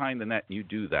is in behind the net and you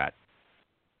do that,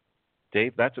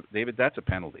 David, that's a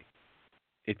penalty.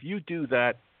 If you do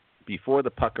that before the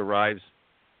puck arrives,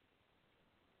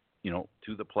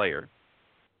 to the player,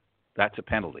 that's a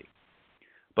penalty.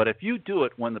 But if you do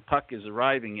it when the puck is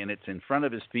arriving and it's in front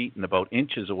of his feet and about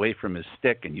inches away from his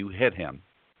stick and you hit him,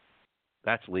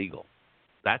 that's legal.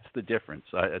 That's the difference.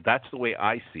 That's the way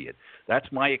I see it.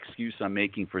 That's my excuse I'm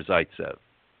making for Zaitsev.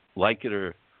 Like it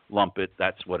or lump it,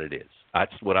 that's what it is.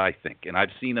 That's what I think. And I've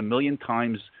seen a million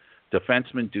times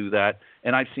defensemen do that,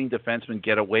 and I've seen defensemen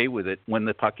get away with it when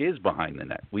the puck is behind the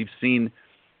net. We've seen,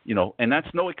 and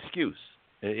that's no excuse.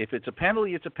 If it's a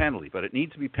penalty, it's a penalty, but it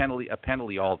needs to be a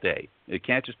penalty all day. It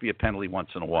can't just be a penalty once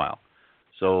in a while.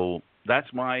 So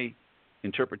that's my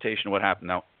interpretation of what happened.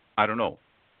 Now, I don't know.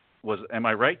 Am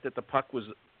I right that the puck was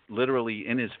literally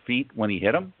in his feet when he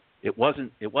hit him? It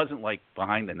wasn't like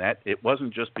behind the net. It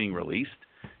wasn't just being released.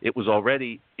 It was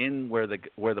already in where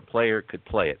the player could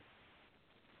play it.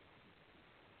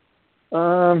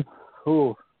 I'm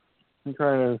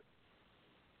trying to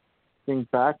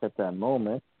think back at that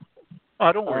moment.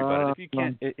 Oh, don't worry about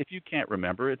it. If you can't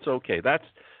remember, it's okay.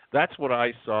 That's what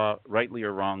I saw, rightly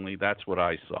or wrongly. That's what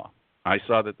I saw. I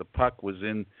saw that the puck was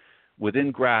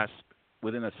within grasp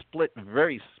within a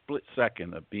very split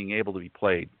second of being able to be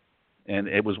played. And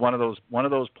it was one of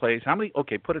those plays. How many?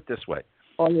 Okay, put it this way.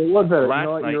 Oh, it wasn't. You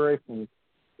know what? Night, You're right.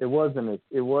 It wasn't.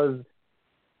 It was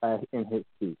in his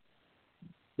feet.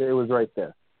 It was right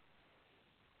there.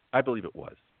 I believe it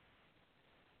was.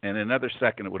 And another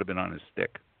second, it would have been on his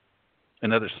stick.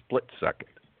 Another split second.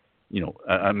 You know,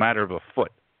 a matter of a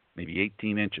foot, maybe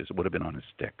 18 inches, it would have been on his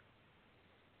stick.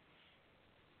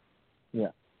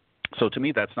 Yeah. So to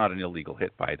me, that's not an illegal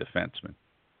hit by a defenseman.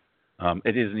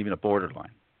 It isn't even a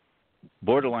borderline.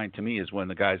 Borderline to me is when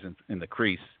the guy's in the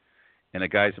crease and a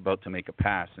guy's about to make a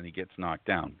pass and he gets knocked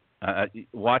down.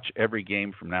 Watch every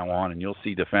game from now on, and you'll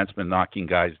see defensemen knocking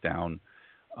guys down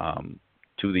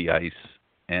to the ice,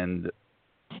 and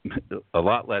a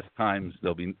lot less times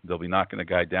they'll be knocking a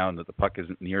guy down that the puck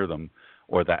isn't near them,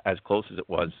 or that as close as it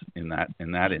was in that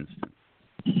instance.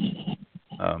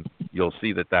 You'll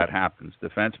see that happens.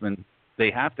 Defensemen,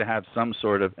 they have to have some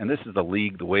sort of, and this is the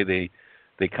league, the way they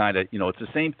kind of, it's the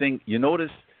same thing. You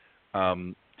notice,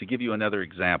 to give you another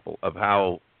example of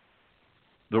how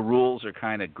the rules are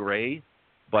kind of gray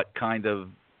but kind of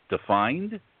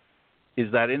defined,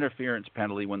 is that interference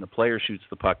penalty when the player shoots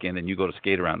the puck in and you go to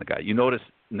skate around the guy. You notice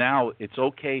now it's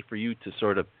okay for you to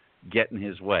sort of get in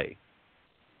his way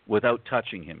without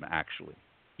touching him, actually.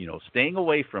 Staying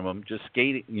away from him, just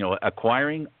skating,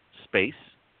 acquiring space,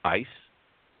 ice,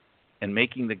 and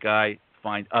making the guy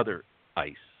find other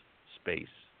ice, space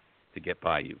to get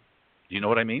by you. Do you know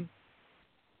what I mean?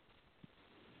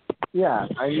 Yeah,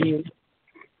 I mean,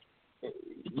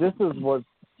 this is what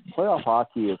playoff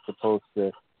hockey is supposed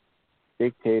to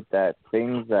dictate, that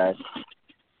things that,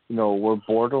 were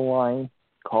borderline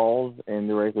calls in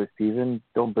the regular season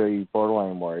don't be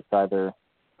borderline anymore. It's either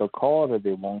they'll call it or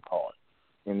they won't call it.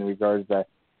 In regards that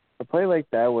a play like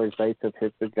that where Zaitsev have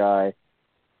hit the guy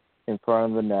in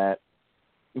front of the net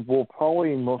will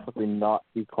probably most likely not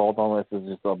be called unless it's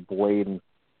just a blatant,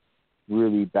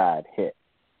 really bad hit.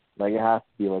 Like, it has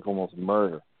to be like almost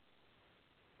murder.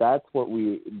 That's what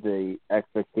the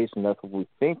expectation, that's what we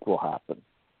think will happen.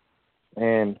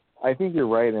 And I think you're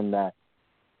right in that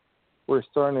we're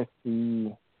starting to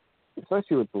see,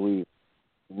 especially with the Leafs,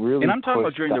 really. And I'm talking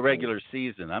about during the regular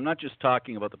season. I'm not just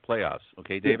talking about the playoffs,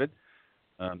 okay, David?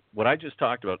 What I just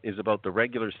talked about is about the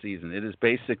regular season. It is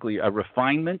basically a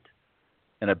refinement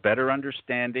and a better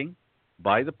understanding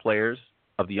by the players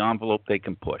of the envelope they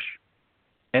can push.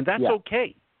 And that's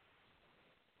okay.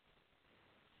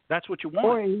 That's what you want.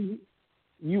 Or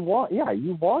you want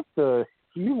the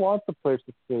players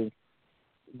to think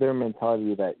their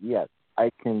mentality that, yes, I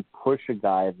can push a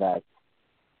guy that,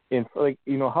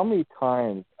 how many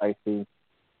times I think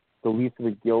the Leafs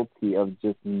are guilty of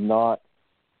just not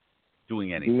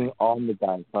doing anything, being on the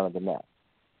guy in front of the net.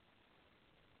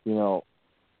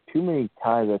 Too many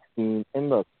times I've seen, and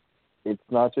look, it's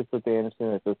not just with Anderson,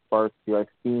 it's with Sparks too. I've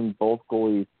seen both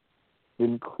goalies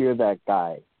didn't clear that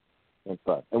guy in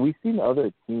front. And we've seen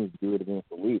other teams do it against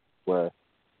the Leafs, where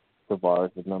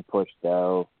Tavares has been pushed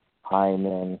out,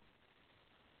 Hyman,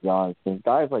 Johnson,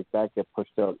 guys like that get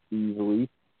pushed out easily.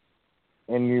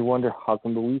 And you wonder how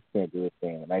come the Leafs can't do the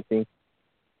same. And I think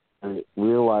they're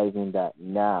realizing that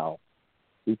now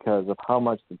because of how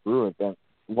much the Bruins, and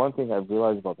one thing I've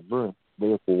realized about the Bruins, they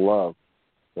just love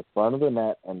the front of the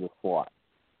net and the slot.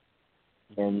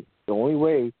 And the only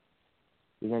way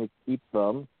you're going to keep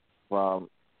them from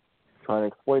trying to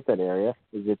exploit that area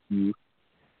is if you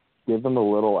give them a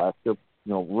little extra,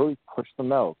 really push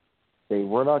them out. Say,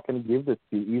 we're not going to give this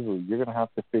to you easily. You're going to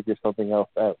have to figure something else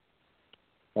out.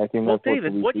 I think well, that's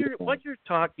David, what you're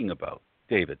talking about,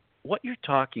 David, what you're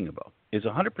talking about is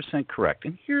 100% correct.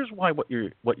 And here's why what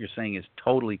you're saying is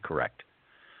totally correct.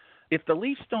 If the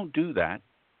Leafs don't do that,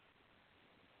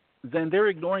 then they're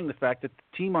ignoring the fact that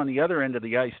the team on the other end of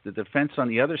the ice, the defense on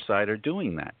the other side, are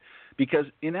doing that. Because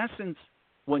in essence,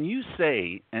 when you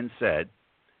say and said,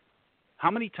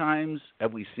 how many times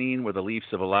have we seen where the Leafs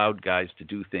have allowed guys to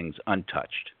do things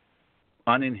untouched,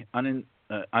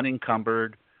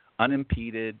 unencumbered,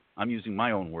 unimpeded? I'm using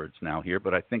my own words now here,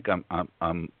 but I think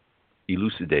I'm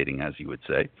elucidating, as you would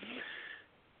say.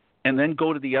 And then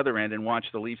go to the other end and watch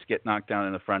the Leafs get knocked down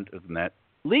in the front of the net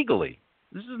legally.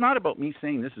 This is not about me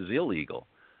saying this is illegal,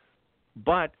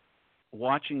 but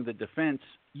watching the defense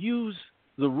use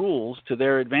the rules to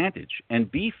their advantage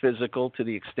and be physical to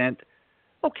the extent,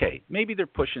 okay, maybe they're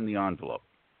pushing the envelope,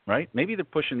 right? Maybe they're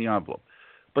pushing the envelope.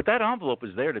 But that envelope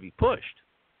is there to be pushed,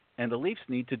 and the Leafs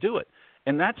need to do it.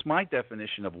 And that's my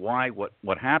definition of why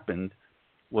what happened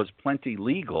was plenty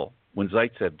legal when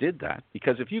Zaitsev did that.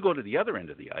 Because if you go to the other end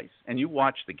of the ice and you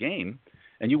watch the game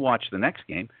and you watch the next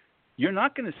game, you're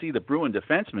not going to see the Bruin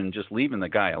defenseman just leaving the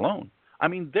guy alone. I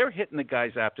mean, they're hitting the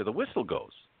guys after the whistle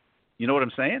goes. You know what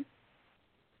I'm saying?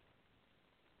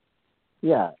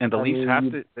 Yeah. And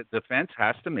the defense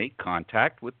has to make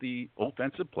contact with the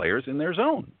offensive players in their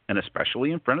zone, and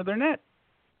especially in front of their net.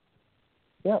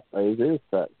 Yeah, I agree with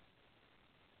that.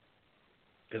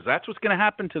 Because that's what's going to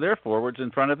happen to their forwards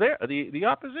in front of the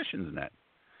opposition's net.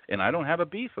 And I don't have a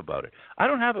beef about it. I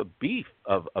don't have a beef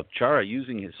of Chara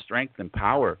using his strength and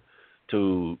power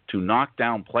to knock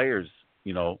down players,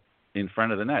 in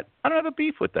front of the net. I don't have a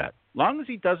beef with that. As long as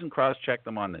he doesn't cross-check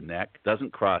them on the neck,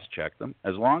 doesn't cross-check them,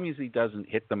 as long as he doesn't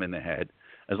hit them in the head,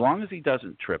 as long as he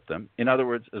doesn't trip them. In other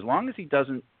words, as long as he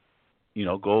doesn't,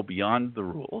 go beyond the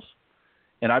rules.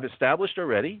 And I've established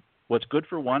already, what's good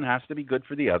for one has to be good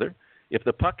for the other. If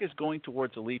the puck is going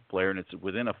towards a Leaf player and it's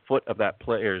within a foot of that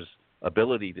player's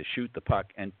ability to shoot the puck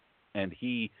and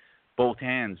he, both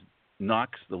hands,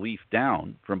 knocks the Leaf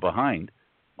down from behind,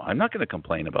 I'm not going to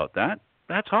complain about that.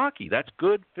 That's hockey. That's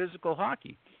good physical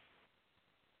hockey.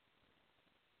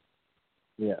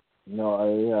 Yeah.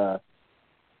 No,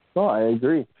 I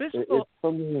agree. Physical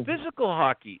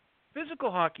hockey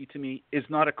to me is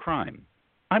not a crime.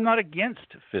 I'm not against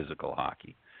physical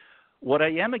hockey. What I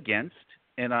am against,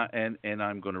 and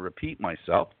I'm going to repeat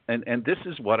myself, and this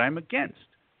is what I'm against.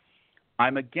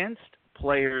 I'm against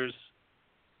players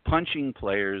punching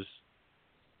players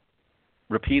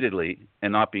repeatedly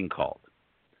and not being called.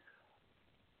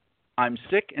 I'm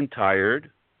sick and tired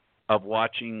of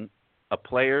watching a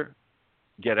player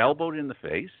get elbowed in the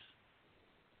face,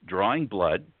 drawing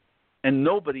blood, and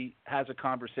nobody has a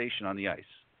conversation on the ice.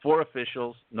 4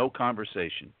 officials, no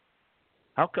conversation.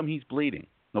 How come he's bleeding?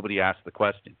 Nobody asked the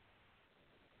question.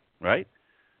 Right?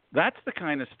 That's the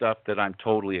kind of stuff that I'm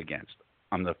totally against.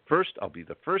 I'll be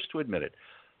the first to admit it.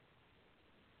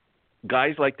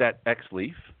 Guys like that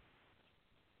ex-Leaf,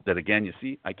 that again, you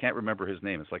see, I can't remember his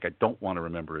name. It's like I don't want to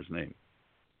remember his name.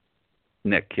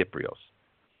 Nick Kyprios.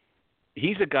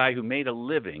 He's a guy who made a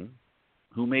living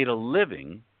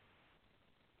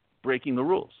breaking the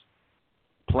rules,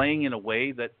 playing in a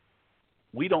way that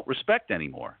we don't respect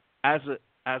anymore. As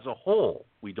a whole,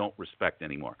 we don't respect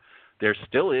anymore. There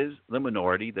still is the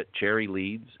minority that Cherry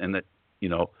leads, and that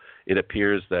it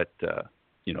appears that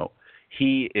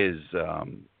he is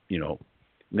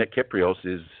Nick Kyprios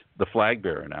is the flag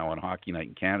bearer now on Hockey Night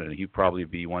in Canada. He'll probably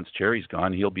be, once Cherry's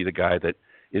gone, he'll be the guy that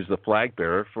is the flag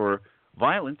bearer for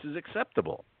violence is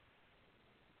acceptable.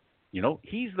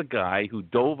 He's the guy who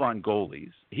dove on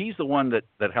goalies. He's the one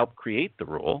that helped create the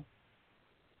rule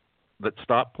that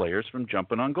stopped players from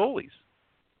jumping on goalies.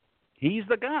 He's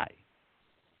the guy.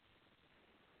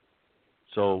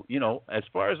 So, as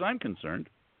far as I'm concerned,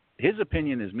 his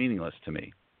opinion is meaningless to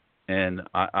me. And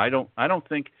I don't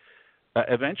think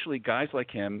eventually guys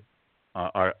like him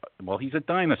he's a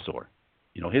dinosaur.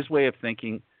 His way of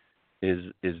thinking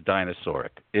is dinosauric.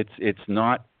 It's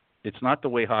not the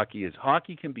way hockey is.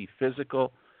 Hockey can be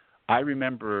physical. I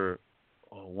remember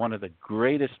one of the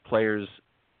greatest players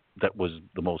that was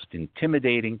the most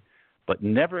intimidating, but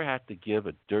never had to give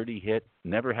a dirty hit,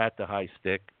 never had to high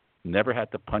stick, never had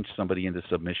to punch somebody into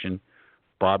submission,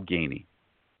 Bob Gainey.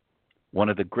 One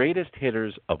of the greatest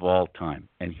hitters of all time,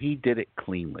 and he did it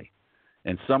cleanly.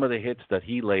 And some of the hits that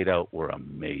he laid out were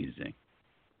amazing.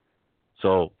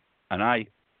 So, and I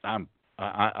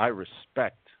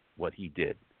respect what he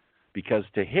did, because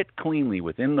to hit cleanly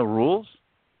within the rules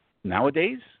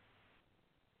nowadays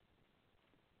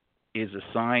is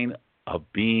a sign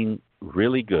of being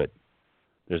really good.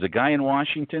 There's a guy in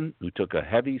Washington who took a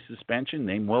heavy suspension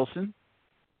named Wilson,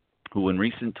 who in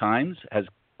recent times has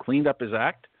cleaned up his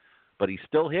act, but he's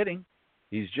still hitting.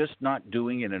 He's just not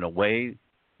doing it in a way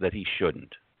that he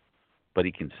shouldn't. But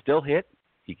he can still hit.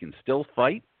 He can still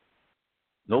fight.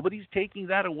 Nobody's taking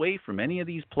that away from any of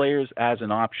these players as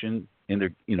an option in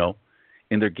their,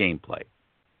 in their gameplay.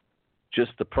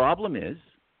 Just the problem is,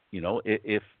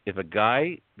 if a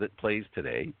guy that plays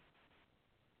today,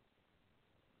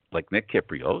 like Nick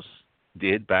Kyprios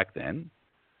did back then,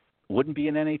 wouldn't be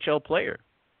an NHL player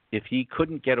if he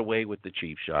couldn't get away with the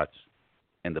cheap shots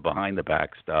and the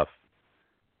behind-the-back stuff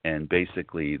and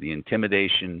basically the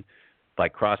intimidation by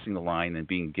crossing the line and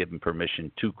being given permission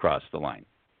to cross the line.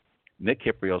 Nick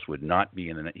Kyprios would not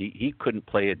be he couldn't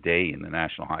play a day in the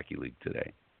National Hockey League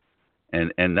today.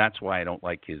 And that's why I don't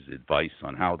like his advice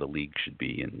on how the league should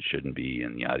be and shouldn't be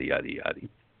and yada, yada, yada.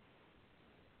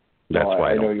 That's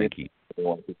why I don't think he... the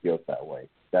one who feels that way,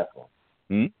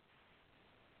 definitely.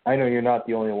 I know you're not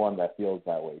the only one that feels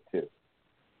that way too.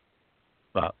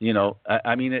 Well,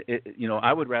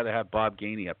 I would rather have Bob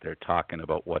Gainey up there talking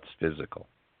about what's physical.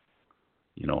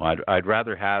 I'd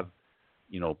rather have,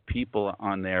 people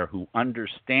on there who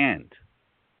understand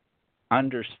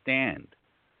understand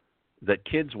that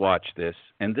kids watch this,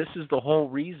 and this is the whole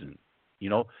reason,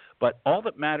 But all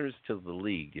that matters to the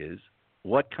league is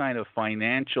what kind of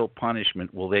financial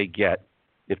punishment will they get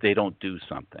if they don't do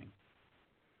something.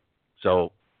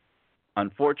 So,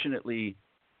 unfortunately,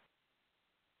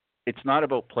 it's not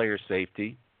about player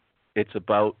safety. It's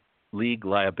about league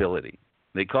liability.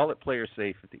 They call it player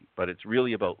safety, but it's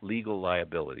really about legal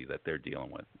liability that they're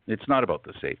dealing with. It's not about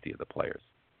the safety of the players.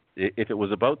 If it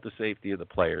was about the safety of the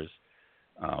players,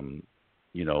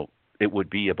 it would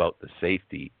be about the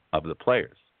safety of the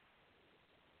players.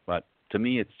 But to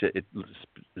me, it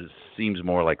seems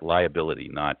more like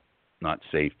liability, not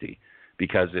safety.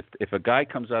 Because if a guy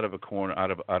comes out of a corner,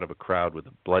 out of a crowd with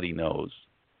a bloody nose,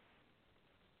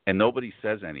 and nobody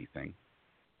says anything,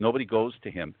 nobody goes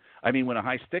to him. I mean, when a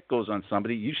high stick goes on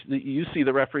somebody, you see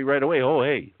the referee right away. Oh,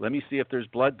 hey, let me see if there's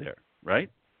blood there,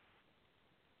 right?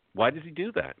 Why does he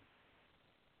do that?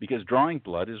 Because drawing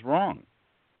blood is wrong.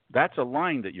 That's a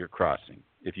line that you're crossing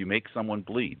if you make someone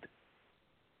bleed.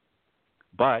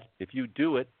 But if you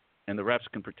do it and the refs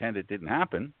can pretend it didn't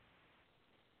happen,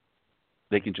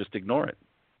 they can just ignore it.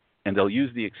 And they'll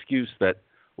use the excuse that,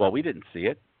 well, we didn't see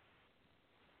it.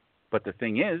 But the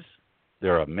thing is,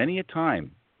 there are many a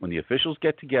time when the officials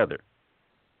get together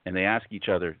and they ask each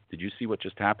other, did you see what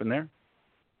just happened there?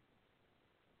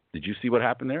 Did you see what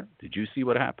happened there? Did you see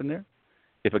what happened there?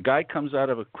 If a guy comes out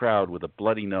of a crowd with a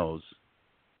bloody nose,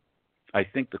 I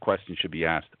think the question should be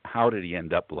asked, how did he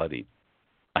end up bloody?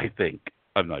 I think.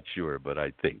 I'm not sure, but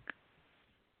I think.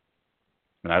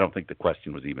 And I don't think the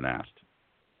question was even asked.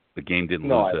 The game didn't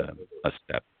lose a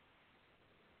step.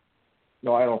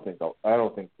 No, I don't think so. I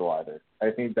don't think so either.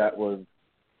 I think that was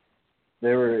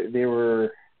they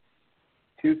were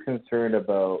too concerned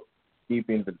about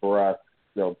keeping the breath,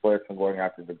 players from going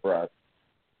after the breath,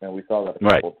 and we saw that a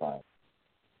couple times.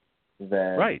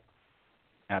 Right.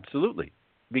 Absolutely.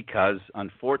 Because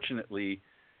unfortunately,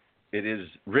 it is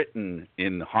written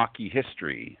in hockey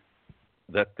history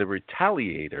that the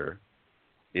retaliator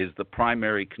is the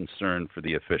primary concern for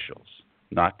the officials,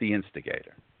 not the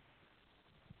instigator.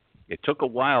 It took a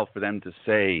while for them to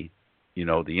say,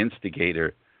 the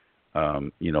instigator,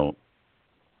 and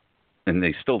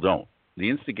they still don't. The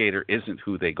instigator isn't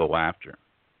who they go after.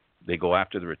 They go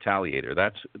after the retaliator.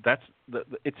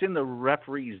 It's in the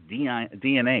referee's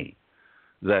DNA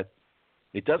that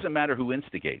it doesn't matter who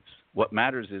instigates. What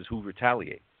matters is who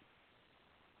retaliates.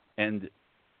 And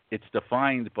it's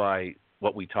defined by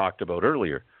what we talked about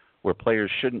earlier, where players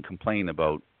shouldn't complain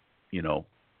about,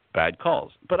 bad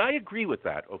calls. But I agree with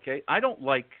that, okay? I didn't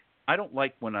like and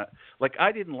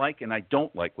I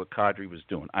don't like what Kadri was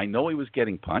doing. I know he was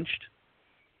getting punched.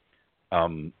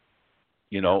 But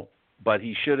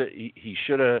he should have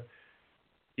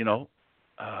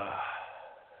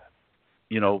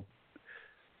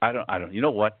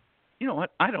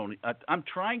I'm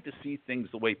trying to see things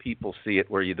the way people see it,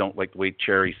 where you don't like the way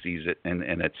Cherry sees it,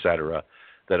 and et cetera,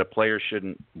 that a player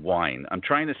shouldn't whine. I'm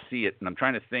trying to see it, and I'm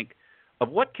trying to think of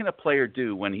what can a player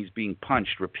do when he's being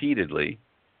punched repeatedly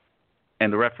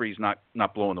and the referee's not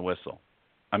blowing the whistle.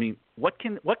 I mean, what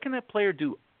can a player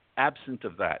do absent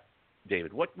of that,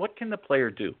 David? What can the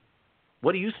player do?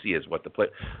 What do you see as what the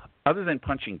player, other than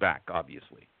punching back,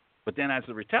 obviously? But then as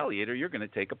the retaliator, you're going to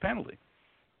take a penalty.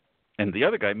 And the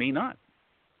other guy may not.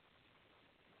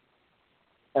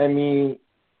 I mean,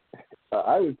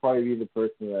 I would probably be the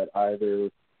person that either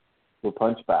will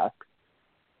punch back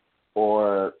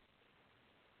or,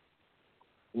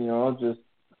 you would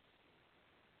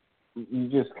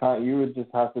just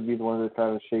have to be the one that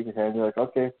kind of shake your hand and be like,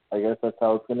 okay, I guess that's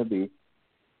how it's going to be.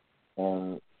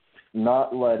 And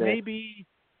not let Maybe.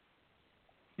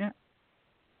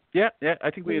 Yeah,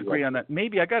 I think we agree on that.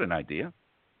 Maybe I got an idea.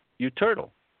 You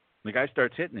turtle. The guy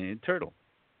starts hitting you, you turtle.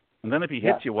 And then if he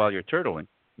hits you while you're turtling,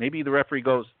 maybe the referee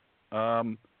goes,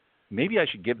 maybe I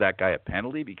should give that guy a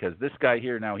penalty because this guy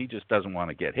here now, he just doesn't want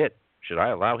to get hit. Should I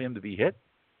allow him to be hit?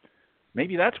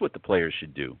 Maybe that's what the players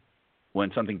should do.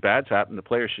 When something bad's happened, the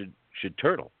player should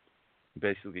turtle.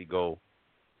 Basically go,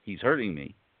 he's hurting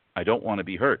me. I don't want to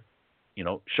be hurt.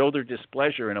 Show their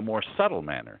displeasure in a more subtle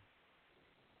manner.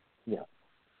 Yeah.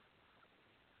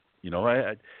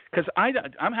 Because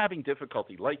I'm having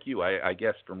difficulty, like you, I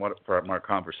guess, from our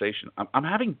conversation, I'm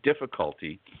having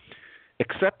difficulty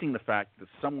accepting the fact that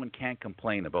someone can't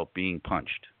complain about being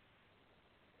punched,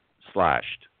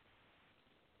 slashed.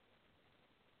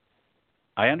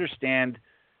 I understand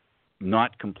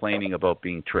not complaining about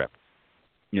being tripped.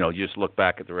 You just look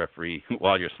back at the referee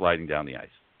while you're sliding down the ice.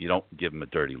 You don't give him a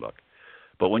dirty look.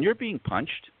 But when you're being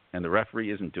punched and the referee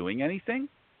isn't doing anything,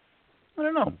 I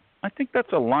don't know. I think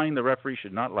that's a line the referee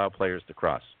should not allow players to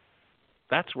cross.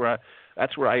 That's where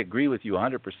I agree with you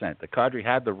 100%. The Kadri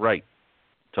had the right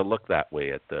to look that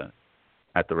way at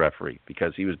the referee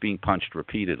because he was being punched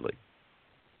repeatedly.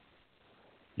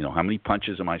 You know, how many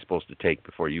punches am I supposed to take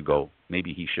before you go,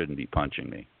 maybe he shouldn't be punching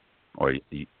me, or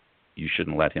you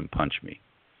shouldn't let him punch me?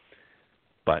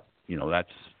 But, you know, that's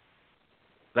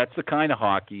the kind of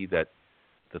hockey that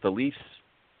the Leafs,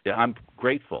 I'm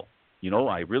grateful. You know,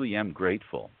 I really am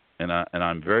grateful. And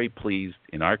I'm very pleased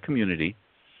in our community.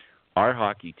 Our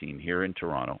hockey team here in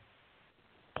Toronto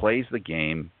plays the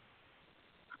game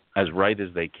as right as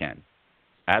they can.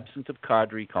 Absent of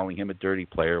Kadri calling him a dirty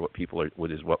player, what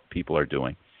people are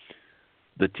doing.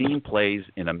 The team plays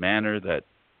in a manner that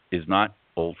is not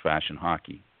old-fashioned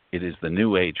hockey. It is the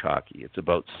new age hockey. It's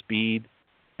about speed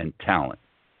and talent.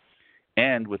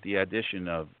 And with the addition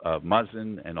of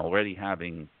Muzzin and already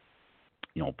having,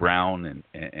 you know, Brown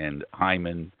and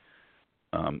Hyman,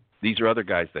 these are other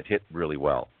guys that hit really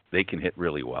well. They can hit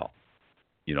really well.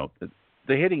 You know,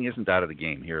 the hitting isn't out of the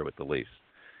game here with the Leafs.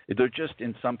 They're just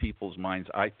in some people's minds.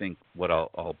 I think what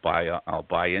I'll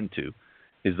buy into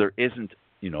is there isn't,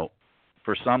 you know,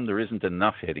 for some there isn't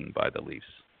enough hitting by the Leafs.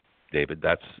 David,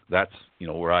 that's you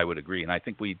know where I would agree, and I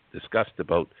think we discussed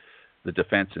about the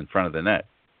defense in front of the net,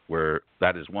 where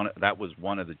that was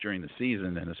one of the during the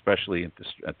season, and especially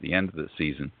at the end of the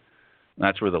season,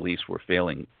 that's where the Leafs were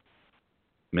failing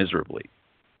miserably.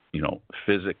 You know,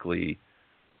 physically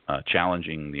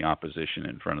challenging the opposition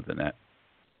in front of the net.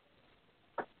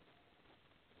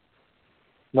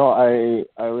 No,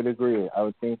 I would agree. I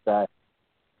would think that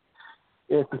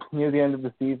if near the end of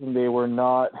the season they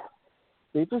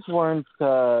just weren't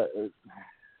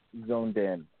zoned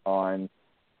in on,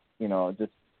 you know,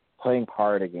 just playing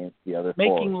hard against the other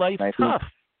making life tough.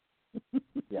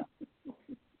 Yeah.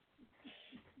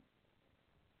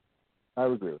 I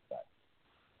would agree with that.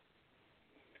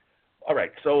 All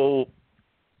right, so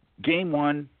game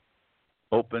one,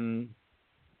 open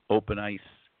ice,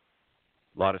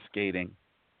 a lot of skating,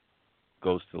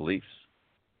 goes to the Leafs.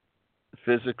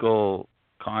 Physical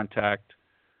contact,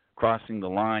 crossing the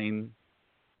line,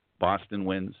 Boston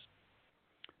wins.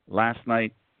 Last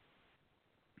night,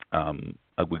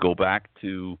 we go back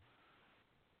to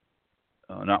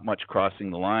not much crossing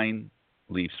the line,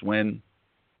 Leafs win.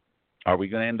 Are we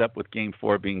going to end up with game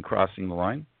 4 being crossing the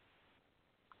line?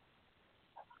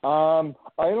 I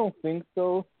don't think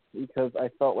so, because I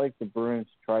felt like the Bruins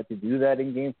tried to do that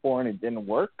in game 4 and it didn't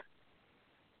work.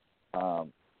 I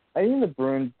think the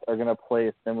Bruins are going to play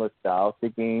a similar style to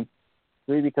game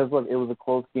 3 because, look, it was a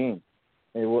close game.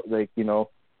 It was like, you know,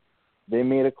 they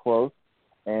made it close,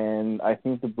 and I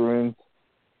think the Bruins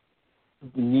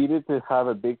needed to have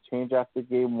a big change after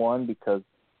game 1 because,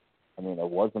 I mean, it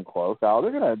wasn't close. Now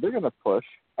they're gonna push.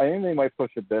 I think they might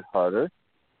push a bit harder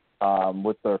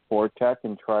with their forecheck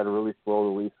and try to really slow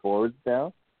the Leafs forwards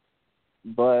down.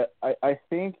 But I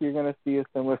think you're going to see a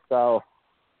similar style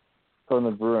from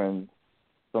the Bruins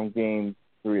from game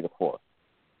 3 to 4.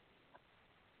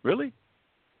 Really?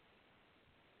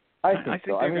 I think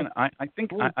so. I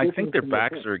think their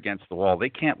backs are against the wall. They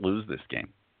can't lose this game.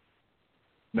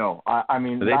 No, I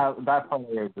mean that part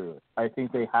I agree with. I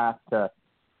think they have to.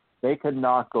 They could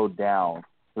not go down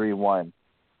 3-1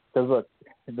 because look,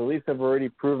 the Leafs have already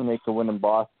proven they can win in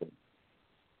Boston.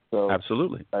 So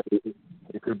absolutely,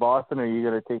 if you're Boston, are you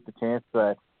going to take the chance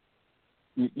that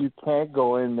you can't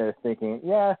go in there thinking,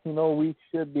 yeah, you know, we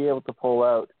should be able to pull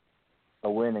out a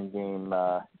win in game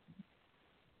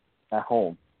at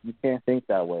home. You can't think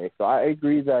that way. So I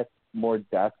agree that's more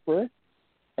desperate,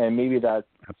 and maybe that's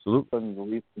absolutely something the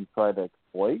Leafs can try to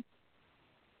exploit.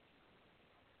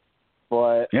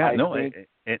 But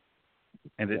it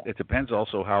depends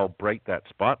also how bright that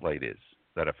spotlight is,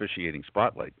 that officiating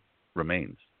spotlight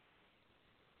remains.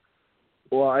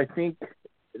 Well, I think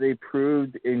they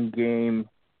proved in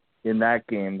that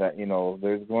game that, you know,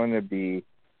 they're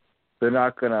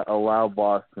not going to allow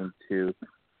Boston to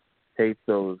take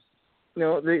those. You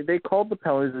know, they called the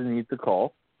penalties they need to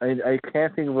call. I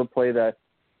can't think of a play that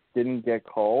didn't get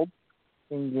called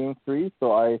in game 3,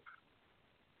 so I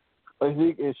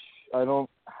think I don't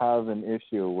have an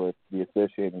issue with the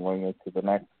officiating going into the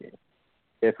next game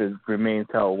if it remains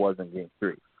how it was in game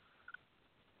 3.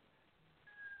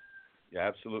 Yeah,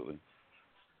 absolutely.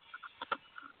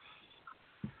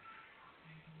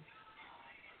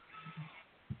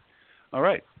 All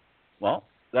right. Well,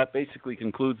 that basically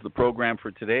concludes the program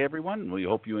for today, everyone. We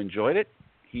hope you enjoyed it.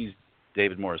 He's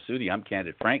David Morisuti. I'm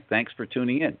Candid Frank. Thanks for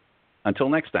tuning in. Until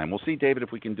next time. We'll see, David,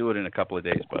 if we can do it in a couple of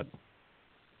days, bud.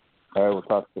 All right, we'll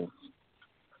talk soon.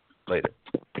 Later.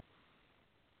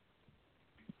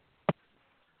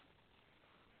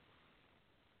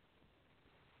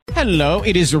 Hello,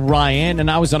 it is Ryan,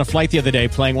 and I was on a flight the other day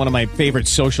playing one of my favorite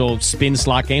social spin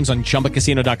slot games on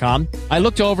ChumbaCasino.com. I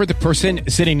looked over at the person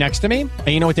sitting next to me, and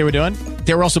you know what they were doing?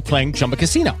 They were also playing Chumba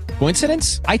Casino.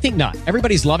 Coincidence? I think not.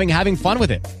 Everybody's loving having fun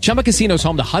with it. Chumba Casino is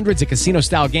home to hundreds of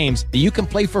casino-style games that you can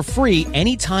play for free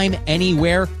anytime,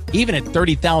 anywhere, even at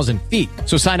 30,000 feet.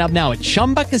 So sign up now at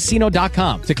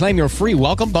ChumbaCasino.com to claim your free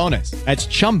welcome bonus. That's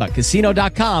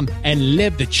ChumbaCasino.com and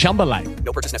live the Chumba life.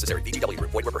 No purchase necessary. VGW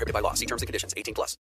Group. Void where prohibited by law. See terms and conditions. 18+.